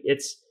evolving,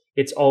 it's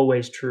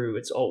always true.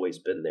 It's always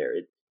been there.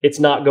 It's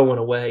not going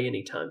away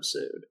anytime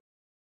soon.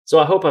 So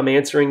I hope I'm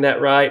answering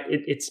that right.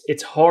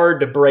 It's hard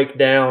to break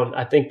down,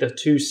 I think, the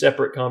two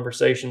separate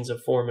conversations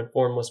of form and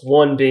formless.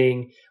 One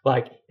being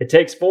like it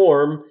takes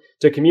form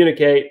to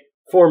communicate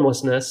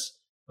formlessness,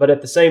 but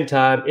at the same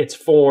time, it's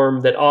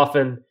form that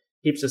often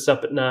keeps us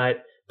up at night,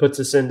 puts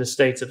us into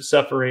states of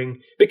suffering,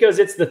 because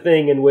it's the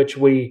thing in which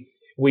we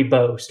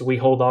boast, we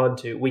hold on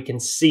to, we can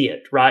see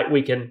it, right?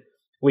 We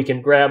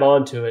can grab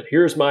onto it.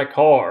 Here's my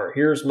car.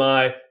 Here's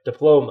my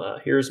diploma.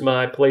 Here's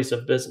my place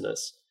of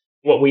business.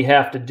 What we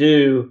have to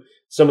do,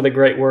 some of the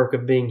great work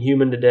of being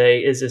human today,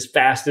 is as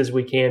fast as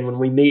we can when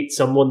we meet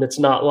someone that's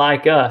not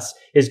like us,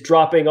 is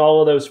dropping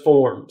all of those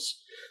forms,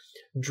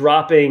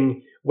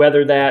 dropping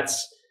whether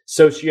that's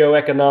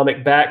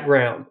socioeconomic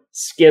background,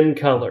 skin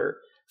color,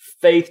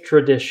 faith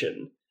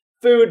tradition,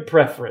 food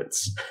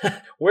preference,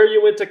 where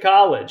you went to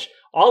college.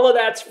 All of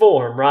that's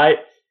form, right?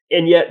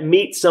 And yet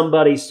meet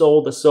somebody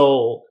soul to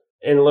soul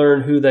and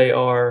learn who they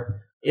are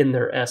in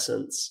their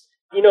essence.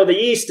 You know, the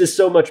East is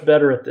so much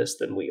better at this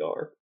than we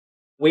are.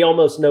 We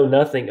almost know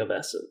nothing of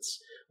essence.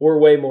 We're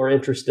way more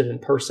interested in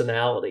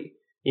personality,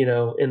 you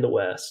know, in the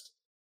West.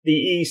 The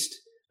East,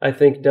 I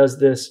think, does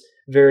this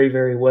very,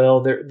 very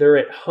well. They're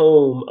at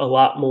home a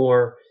lot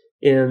more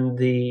in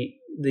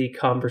the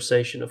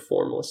conversation of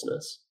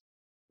formlessness.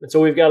 And so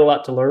we've got a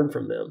lot to learn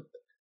from them.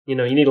 You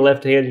know, you need a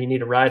left hand, you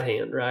need a right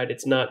hand, right?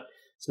 It's not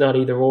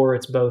either or,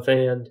 it's both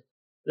and.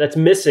 That's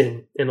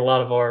missing in a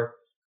lot of our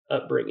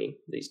upbringing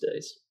these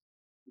days.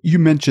 You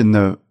mentioned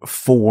the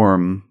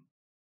form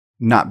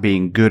not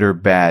being good or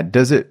bad.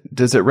 Does it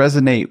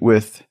resonate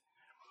with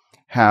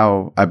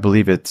how, I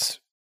believe it's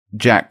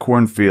Jack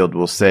Kornfield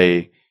will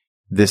say,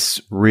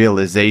 this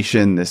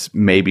realization, this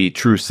maybe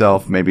true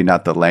self, maybe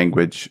not the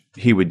language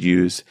he would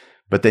use,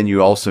 but then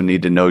you also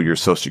need to know your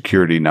social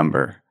security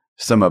number.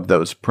 Some of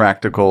those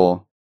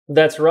practical.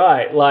 That's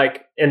right.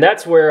 And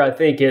that's where I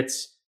think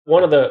it's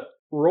one of the,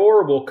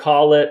 Rohr will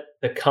call it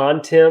the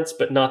contents,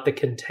 but not the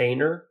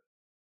container.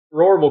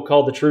 Rohr will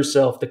call the true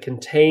self the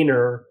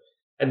container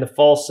and the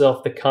false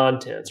self the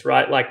contents,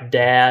 right? Like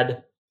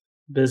dad,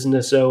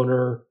 business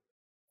owner,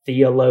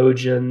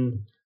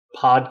 theologian,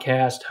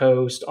 podcast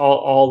host,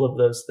 all of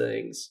those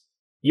things.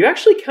 You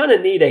actually kind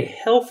of need a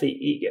healthy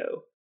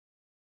ego.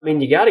 I mean,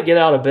 you got to get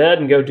out of bed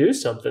and go do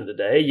something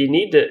today. You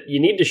need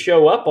to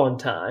show up on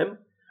time,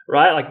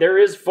 right? Like there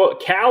is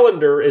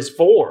calendar is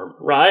form,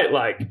 right?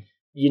 Like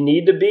you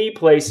need to be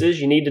places,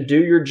 you need to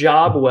do your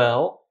job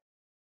well.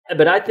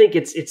 But I think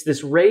it's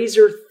this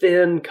razor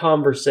thin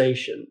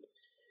conversation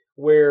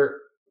where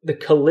the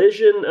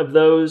collision of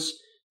those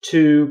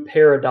two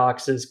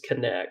paradoxes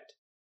connect.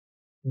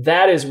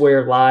 That is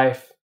where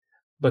life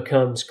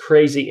becomes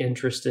crazy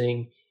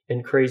interesting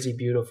and crazy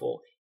beautiful.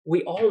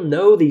 We all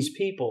know these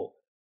people,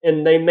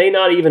 and they may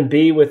not even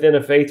be within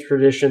a faith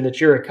tradition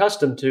that you're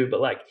accustomed to, but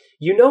like,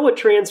 you know a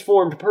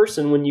transformed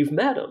person when you've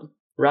met them,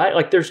 right?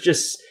 Like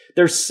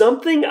there's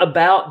something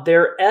about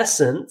their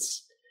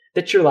essence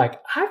that you're like,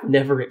 I've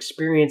never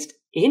experienced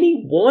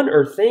anyone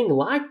or thing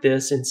like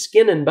this in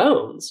skin and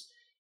bones.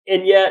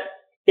 And yet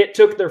it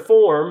took their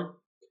form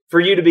for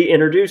you to be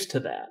introduced to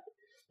that.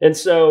 And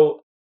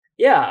so,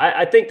 yeah,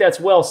 I think that's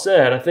well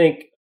said. I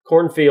think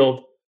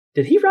Kornfield,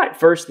 did he write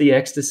first The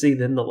Ecstasy,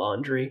 then The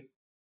Laundry?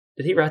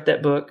 Did he write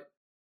that book?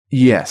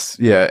 Yes.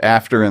 Yeah.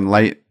 After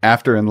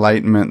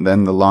Enlightenment,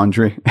 then The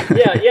Laundry.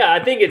 yeah.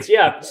 I think it's,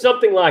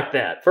 something like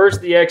that. First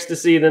The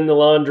Ecstasy, then The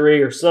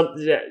Laundry, or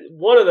something.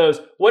 One of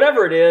those,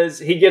 whatever it is,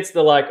 he gets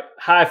the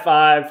high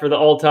five for the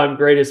all-time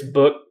greatest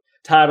book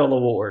title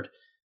award.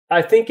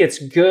 I think it's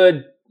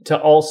good to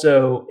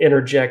also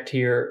interject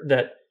here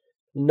that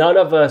none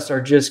of us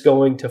are just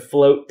going to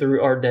float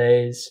through our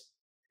days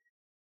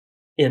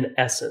in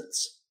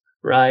essence,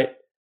 right?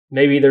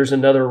 Maybe there's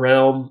another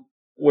realm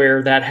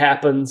where that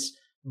happens,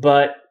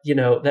 but,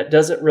 that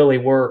doesn't really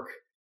work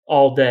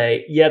all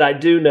day. Yet I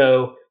do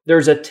know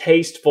there's a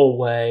tasteful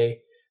way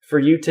for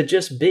you to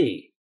just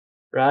be,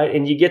 right?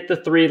 And you get the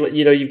three,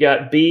 you've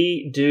got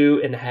be,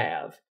 do, and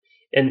have.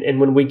 And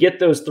when we get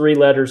those three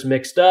letters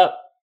mixed up,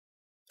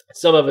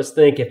 some of us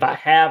think if I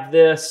have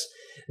this,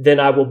 then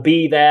I will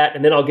be that,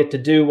 and then I'll get to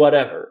do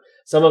whatever.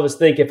 Some of us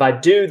think if I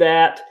do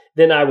that,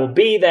 then I will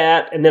be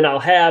that, and then I'll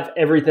have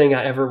everything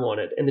I ever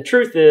wanted. And the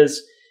truth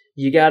is,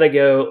 you got to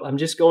go, I'm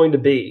just going to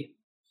be.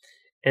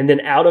 And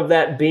then out of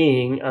that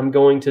being, I'm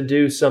going to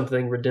do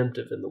something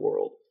redemptive in the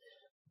world.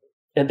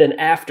 And then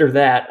after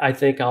that, I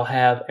think I'll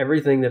have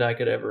everything that I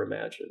could ever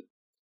imagine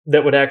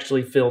that would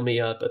actually fill me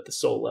up at the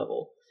soul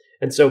level.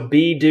 And so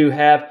be, do,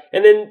 have,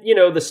 and then,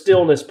 the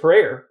stillness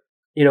prayer,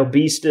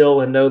 be still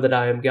and know that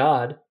I am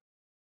God.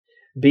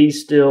 Be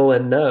still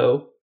and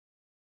know.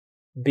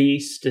 Be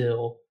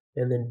still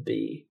and then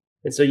be.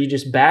 And so you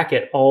just back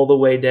it all the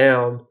way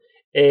down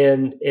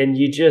and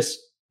you just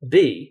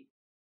be.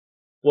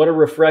 What a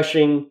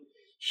refreshing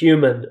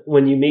human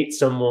when you meet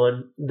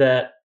someone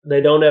that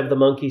they don't have the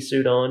monkey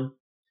suit on.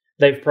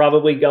 They've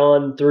probably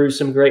gone through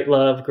some great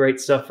love, great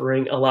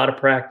suffering, a lot of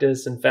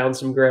practice, and found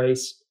some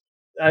grace.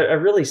 I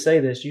really say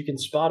this, you can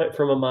spot it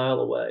from a mile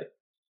away.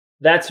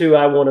 That's who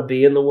I want to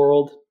be in the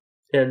world.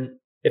 And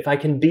if I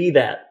can be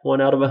that 1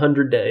 out of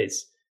 100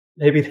 days,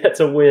 maybe that's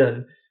a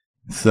win.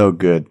 So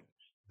good.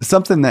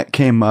 Something that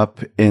came up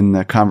in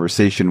the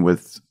conversation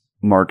with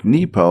Mark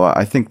Nepo,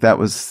 I think that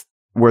was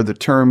where the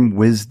term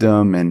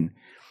wisdom and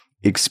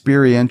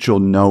experiential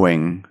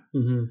knowing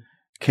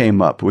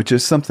came up, which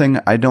is something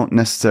I don't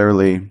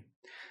necessarily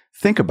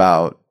think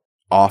about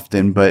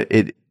often, but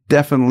it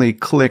definitely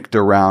clicked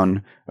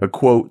around a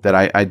quote that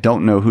I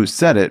don't know who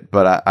said it,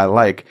 but I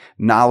like.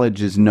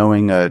 Knowledge is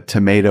knowing a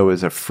tomato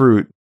is a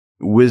fruit.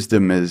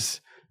 Wisdom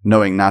is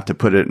knowing not to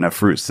put it in a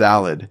fruit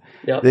salad.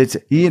 Yep. It's,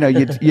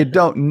 you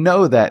don't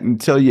know that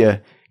until you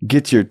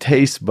get your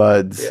taste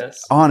buds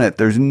on it.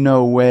 There's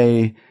no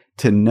way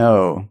to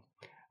know.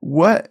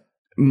 What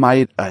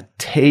might a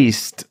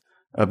taste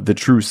of the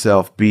true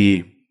self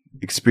be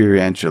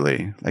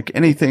experientially? Like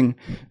anything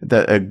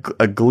that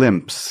a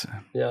glimpse.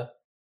 Yeah.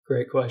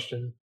 Great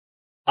question.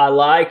 I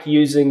like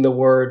using the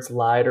words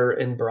lighter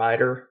and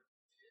brighter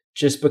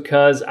just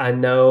because I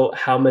know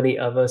how many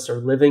of us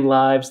are living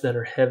lives that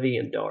are heavy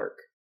and dark.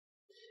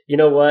 You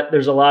know what?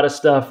 There's a lot of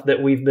stuff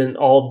that we've been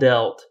all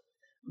dealt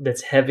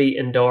that's heavy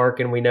and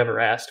dark and we never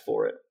asked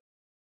for it.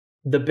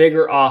 The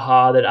bigger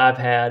aha that I've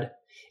had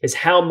is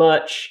how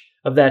much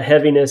of that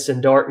heaviness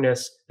and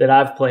darkness that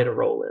I've played a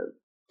role in,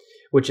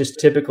 which is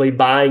typically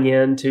buying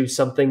into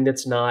something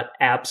that's not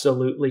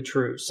absolutely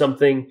true,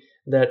 something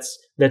that's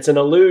an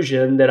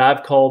illusion that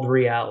I've called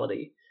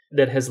reality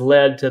that has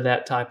led to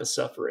that type of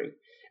suffering.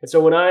 And so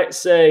when I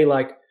say,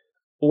 like,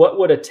 what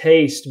would a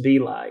taste be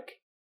like?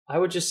 I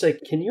would just say,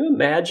 can you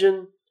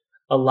imagine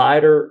a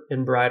lighter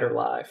and brighter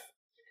life?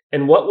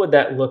 And what would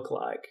that look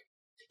like?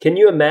 Can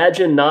you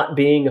imagine not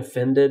being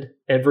offended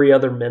every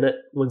other minute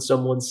when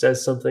someone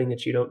says something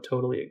that you don't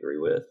totally agree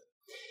with?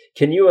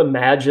 Can you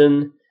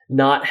imagine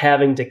not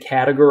having to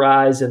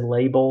categorize and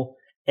label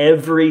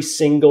every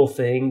single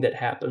thing that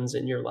happens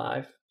in your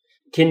life?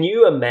 Can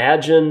you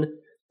imagine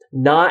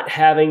not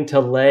having to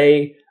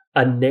lay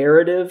a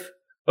narrative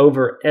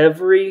over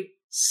every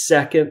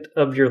second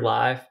of your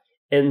life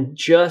and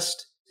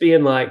just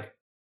being like,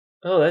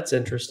 oh, that's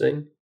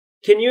interesting?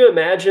 Can you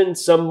imagine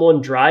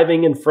someone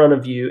driving in front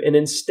of you and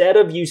instead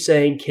of you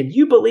saying, can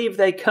you believe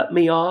they cut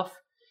me off?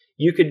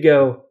 You could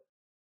go,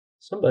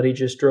 somebody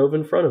just drove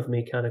in front of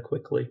me kind of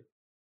quickly.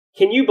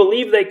 Can you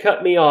believe they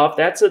cut me off?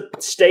 That's a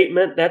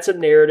statement. That's a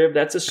narrative.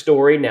 That's a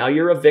story. Now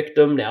you're a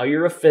victim. Now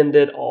you're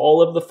offended. All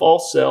of the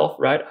false self,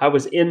 right? I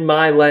was in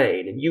my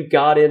lane and you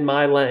got in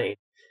my lane.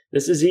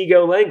 This is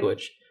ego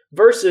language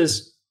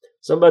versus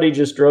somebody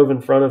just drove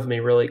in front of me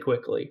really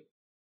quickly.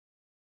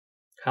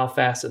 How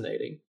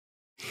fascinating.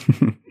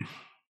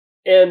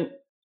 And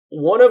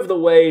one of the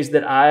ways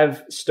that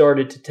I've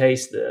started to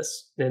taste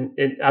this, and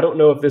I don't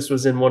know if this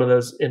was in one of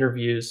those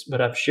interviews,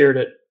 but I've shared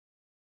it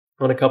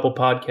on a couple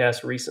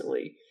podcasts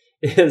recently,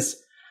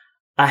 is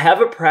I have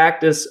a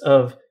practice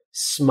of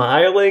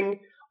smiling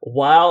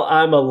while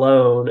I'm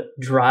alone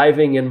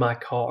driving in my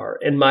car.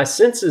 And my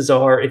senses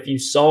are, if you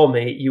saw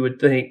me, you would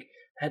think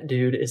that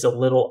dude is a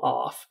little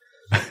off.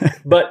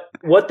 But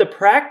what the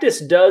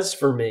practice does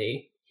for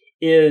me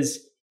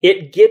is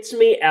it gets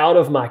me out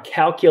of my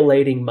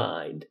calculating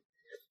mind.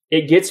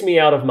 It gets me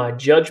out of my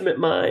judgment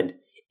mind.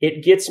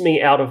 It gets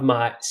me out of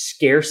my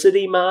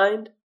scarcity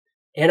mind.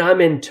 And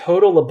I'm in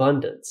total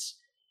abundance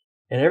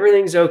and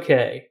everything's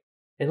okay.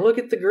 And look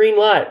at the green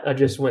light I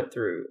just went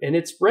through and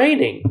it's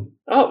raining.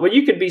 Oh, well,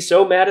 you could be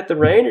so mad at the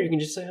rain or you can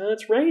just say, oh,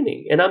 it's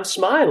raining and I'm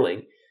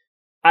smiling.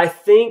 I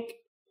think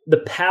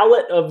the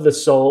palate of the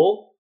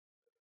soul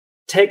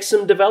takes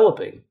some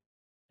developing.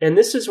 And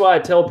this is why I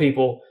tell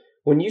people,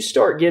 when you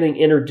start getting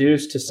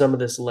introduced to some of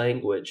this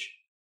language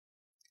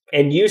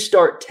and you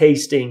start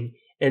tasting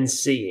and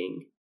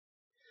seeing,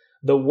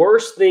 the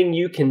worst thing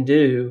you can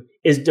do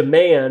is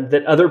demand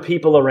that other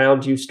people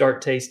around you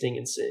start tasting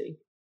and seeing.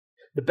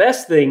 The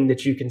best thing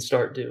that you can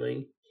start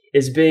doing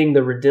is being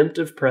the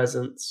redemptive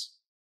presence,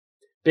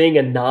 being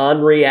a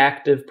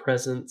non-reactive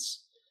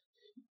presence,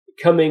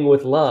 coming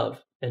with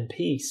love and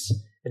peace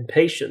and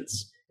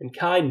patience and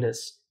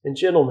kindness and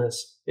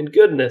gentleness and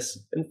goodness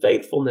and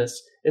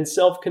faithfulness and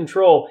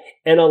self-control,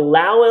 and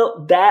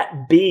allow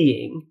that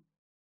being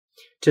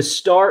to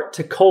start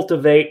to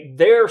cultivate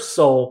their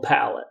soul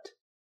palate.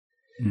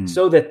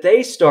 So that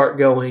they start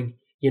going,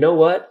 you know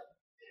what?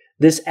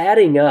 This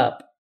adding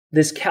up,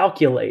 this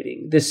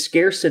calculating, this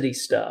scarcity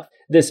stuff,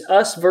 this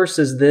us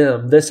versus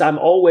them, this I'm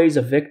always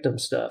a victim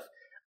stuff,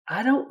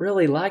 I don't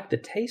really like the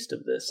taste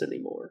of this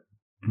anymore.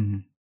 Mm-hmm.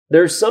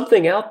 There's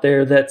something out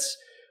there that's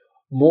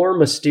more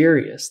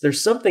mysterious.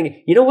 There's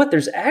something, you know what?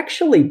 There's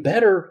actually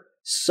better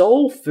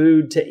soul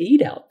food to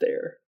eat out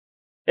there.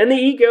 And the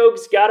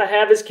ego's got to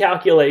have his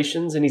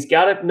calculations, and he's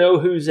got to know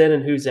who's in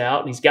and who's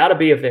out, and he's got to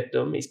be a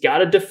victim. He's got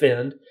to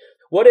defend.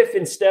 What if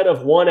instead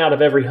of 1 out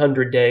of every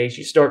 100 days,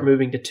 you start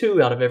moving to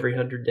 2 out of every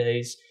 100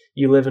 days,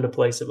 you live in a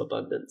place of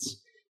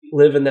abundance?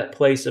 Live in that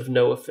place of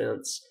no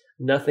offense,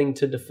 nothing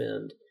to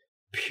defend,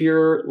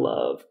 pure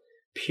love,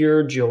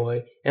 pure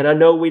joy. And I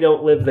know we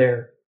don't live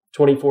there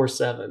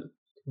 24/7,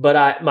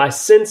 but my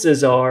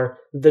senses are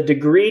the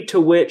degree to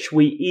which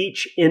we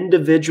each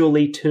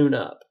individually tune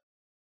up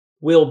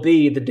will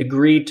be the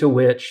degree to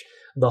which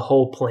the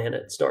whole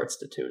planet starts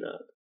to tune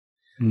up.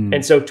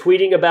 And so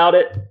tweeting about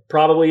it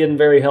probably isn't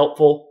very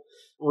helpful.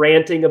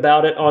 Ranting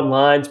about it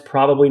online is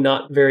probably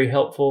not very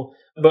helpful.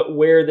 But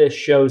where this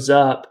shows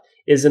up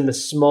is in the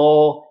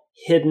small,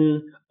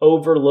 hidden,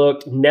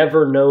 overlooked,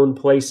 never known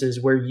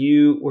places where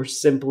you were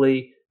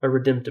simply a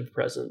redemptive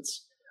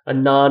presence, a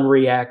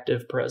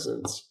non-reactive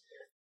presence.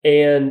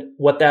 And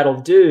what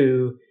that'll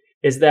do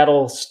is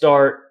that'll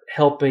start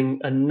helping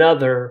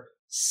another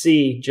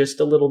see just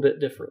a little bit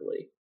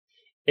differently.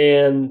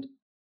 And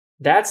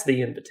that's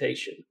the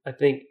invitation. I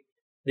think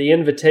the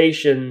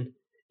invitation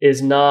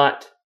is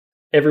not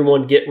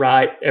everyone get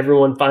right,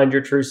 everyone find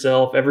your true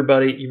self,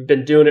 everybody, you've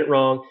been doing it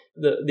wrong.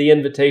 The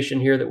invitation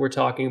here that we're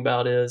talking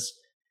about is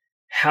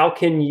how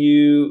can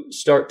you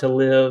start to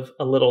live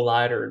a little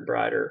lighter and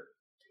brighter?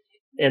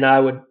 And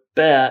I would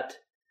bet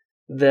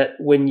that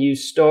when you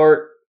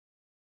start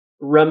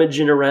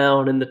rummaging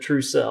around in the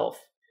true self,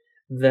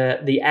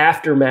 that the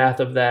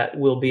aftermath of that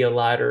will be a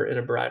lighter and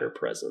a brighter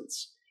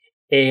presence.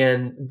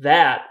 And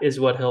that is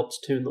what helps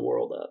tune the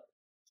world up.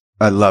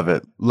 I love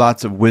it.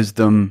 Lots of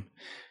wisdom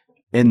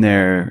in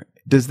there.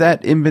 Does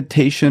that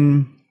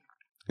invitation,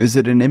 is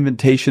it an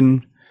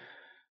invitation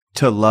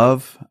to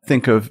love?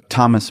 Think of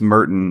Thomas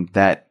Merton,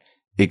 that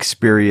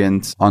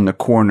experience on the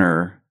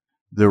corner,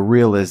 the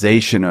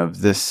realization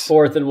of this.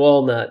 4th and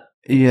Walnut.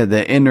 Yeah,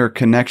 the inner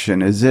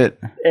connection. Is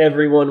it?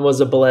 Everyone was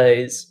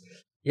ablaze.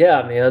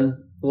 Yeah,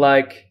 man.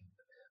 Like,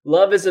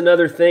 love is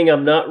another thing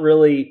I'm not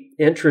really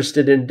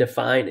interested in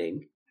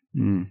defining,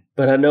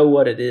 but I know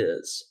what it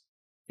is.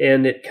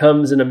 And it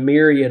comes in a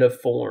myriad of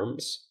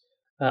forms,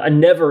 a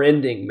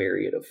never-ending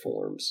myriad of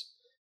forms.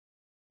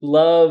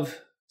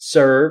 Love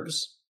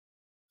serves.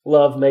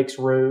 Love makes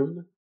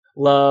room.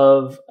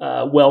 Love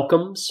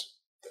welcomes.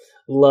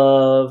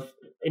 Love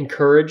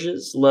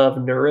encourages.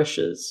 Love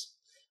nourishes.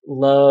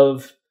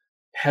 Love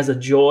has a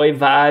joy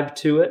vibe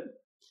to it.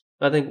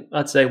 I think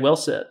I'd say well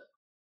said.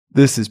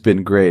 This has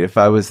been great. If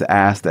I was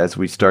asked as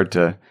we start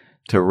to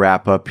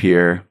wrap up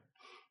here,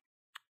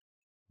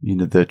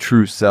 the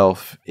true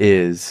self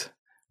is,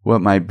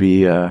 what might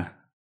be a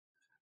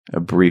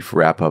brief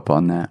wrap up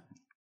on that?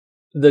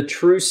 The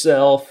true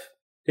self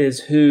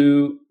is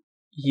who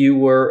you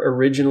were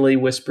originally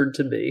whispered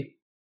to be.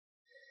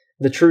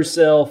 The true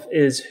self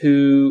is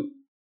who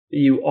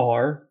you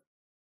are.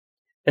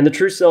 And the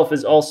true self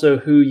is also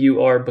who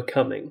you are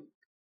becoming.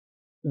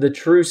 The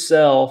true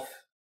self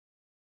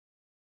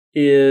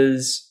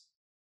is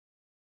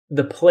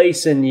the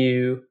place in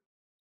you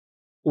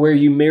where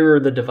you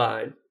mirror the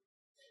divine,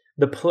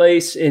 the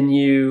place in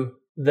you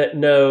that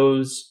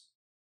knows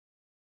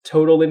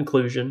total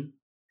inclusion,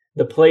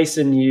 the place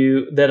in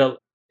you that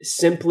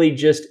simply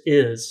just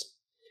is,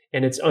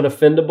 and it's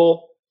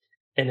unoffendable,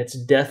 and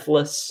it's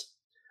deathless,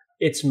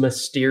 it's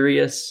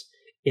mysterious,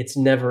 it's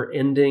never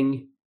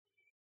ending,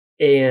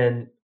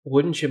 and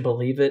wouldn't you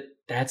believe it,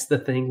 that's the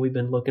thing we've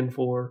been looking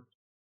for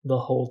the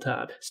whole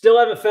time. Still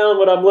haven't found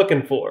what I'm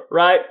looking for,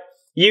 right?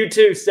 You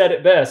too said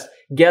it best.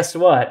 Guess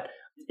what?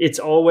 It's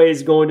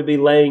always going to be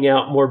laying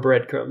out more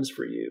breadcrumbs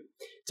for you.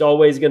 It's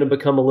always going to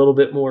become a little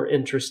bit more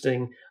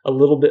interesting, a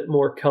little bit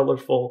more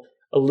colorful,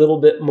 a little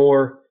bit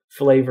more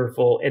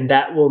flavorful, and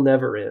that will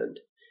never end.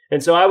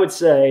 And so I would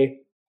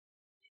say,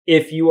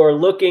 if you are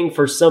looking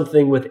for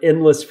something with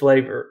endless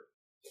flavor,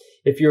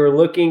 if you're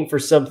looking for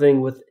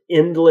something with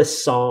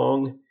endless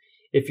song,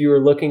 if you are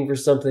looking for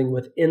something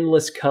with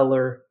endless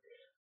color,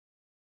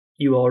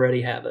 you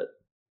already have it.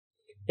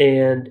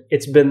 And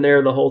it's been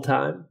there the whole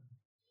time.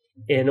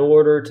 In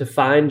order to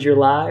find your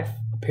life,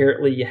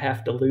 apparently you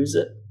have to lose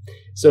it.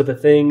 So the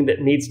thing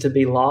that needs to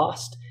be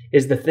lost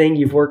is the thing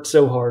you've worked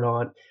so hard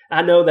on.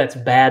 I know that's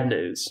bad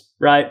news,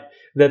 right?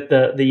 That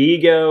the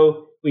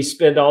ego, we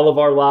spend all of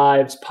our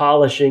lives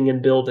polishing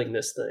and building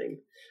this thing.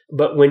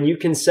 But when you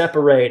can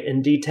separate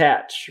and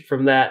detach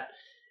from that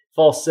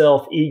false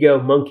self ego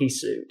monkey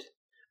suit,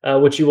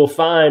 what you will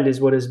find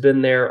is what has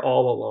been there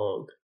all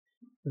along.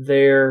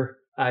 There,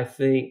 I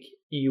think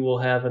you will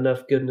have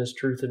enough goodness,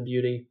 truth, and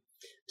beauty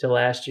to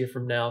last you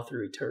from now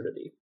through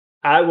eternity.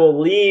 I will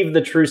leave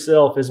the true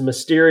self as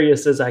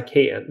mysterious as I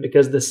can,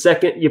 because the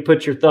second you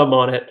put your thumb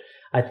on it,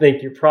 I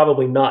think you're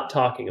probably not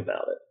talking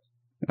about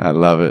it. I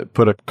love it.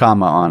 Put a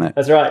comma on it.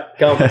 That's right.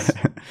 Commas.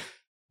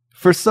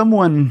 For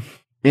someone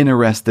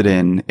interested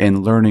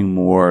in learning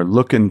more,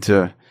 looking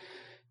to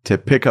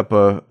pick up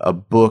a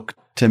book,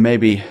 to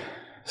maybe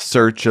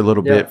search a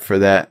little bit for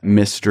that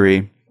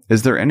mystery,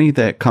 Is there any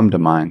that come to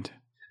mind?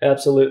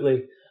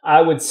 Absolutely.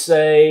 I would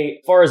say,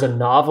 as far as a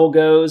novel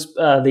goes,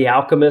 The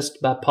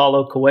Alchemist by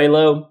Paulo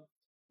Coelho.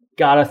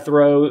 Gotta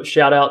throw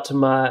shout out to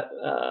my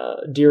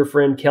dear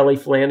friend Kelly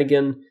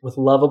Flanagan with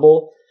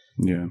Lovable.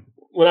 Yeah.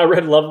 When I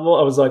read Lovable,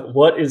 I was like,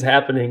 what is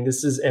happening?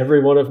 This is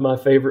every one of my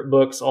favorite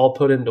books all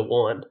put into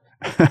one.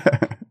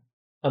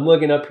 I'm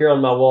looking up here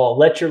on my wall.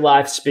 Let Your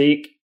Life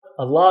Speak.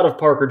 A lot of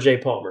Parker J.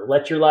 Palmer.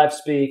 Let Your Life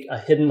Speak, A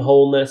Hidden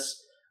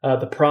Wholeness,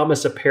 The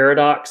Promise of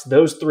Paradox.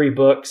 Those 3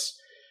 books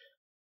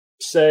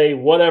say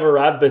whatever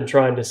I've been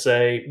trying to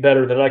say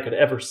better than I could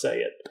ever say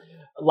it.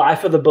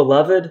 Life of the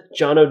Beloved,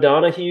 John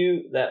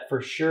O'Donohue, that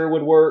for sure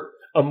would work.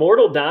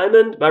 Immortal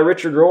Diamond by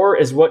Richard Rohr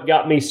is what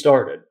got me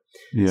started.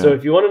 Yeah. So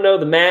if you want to know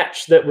the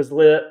match that was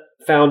lit,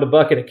 found a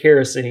bucket of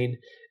kerosene,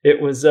 it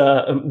was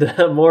the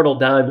Immortal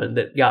Diamond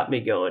that got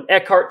me going.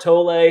 Eckhart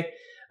Tolle,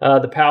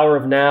 The Power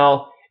of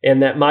Now,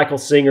 and that Michael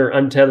Singer,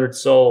 Untethered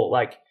Soul.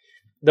 Like,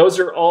 those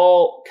are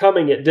all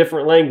coming at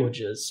different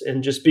languages,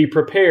 and just be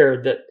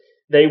prepared that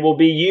they will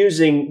be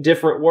using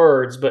different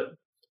words. But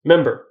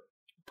remember,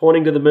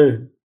 pointing to the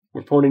moon.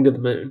 We're pointing to the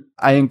moon.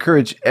 I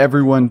encourage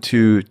everyone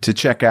to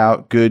check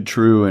out Good,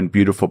 True, and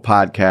Beautiful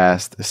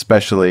podcast,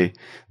 especially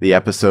the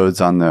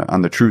episodes on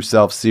the True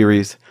Self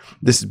series.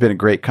 This has been a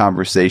great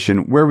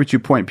conversation. Where would you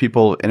point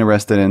people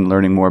interested in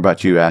learning more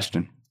about you,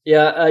 Ashton?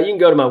 Yeah, you can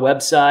go to my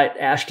website,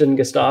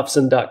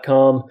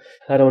 ashtongustafson.com.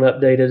 I don't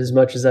update it as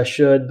much as I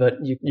should, but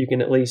you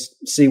can at least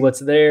see what's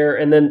there.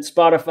 And then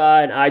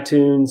Spotify and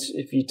iTunes,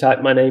 if you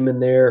type my name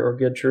in there, or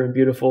Good, True, and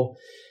Beautiful,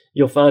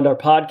 you'll find our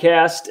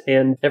podcast,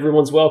 and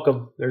everyone's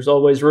welcome. There's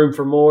always room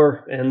for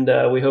more, and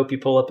we hope you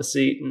pull up a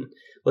seat and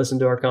listen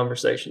to our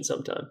conversation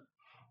sometime.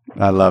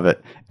 I love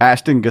it.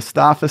 Ashton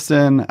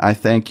Gustafson, I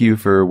thank you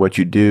for what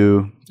you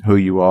do, who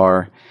you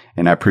are,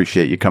 and I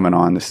appreciate you coming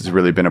on. This has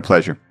really been a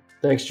pleasure.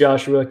 Thanks,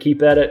 Joshua.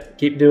 Keep at it.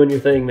 Keep doing your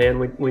thing,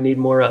 man. We need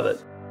more of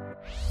it.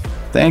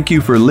 Thank you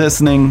for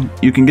listening.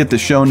 You can get the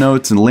show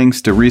notes and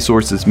links to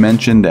resources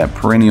mentioned at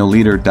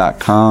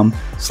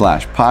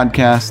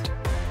perennialleader.com/podcast.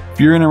 If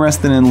you're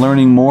interested in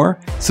learning more,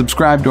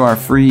 subscribe to our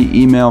free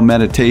email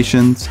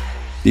meditations.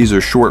 These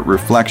are short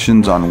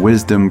reflections on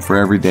wisdom for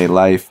everyday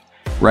life,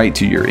 right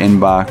to your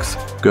inbox.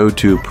 Go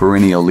to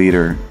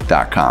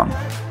perennialleader.com.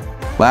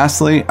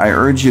 Lastly, I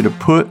urge you to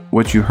put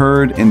what you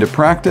heard into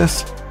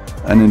practice.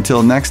 And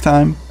until next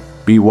time,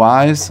 be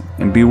wise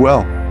and be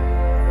well.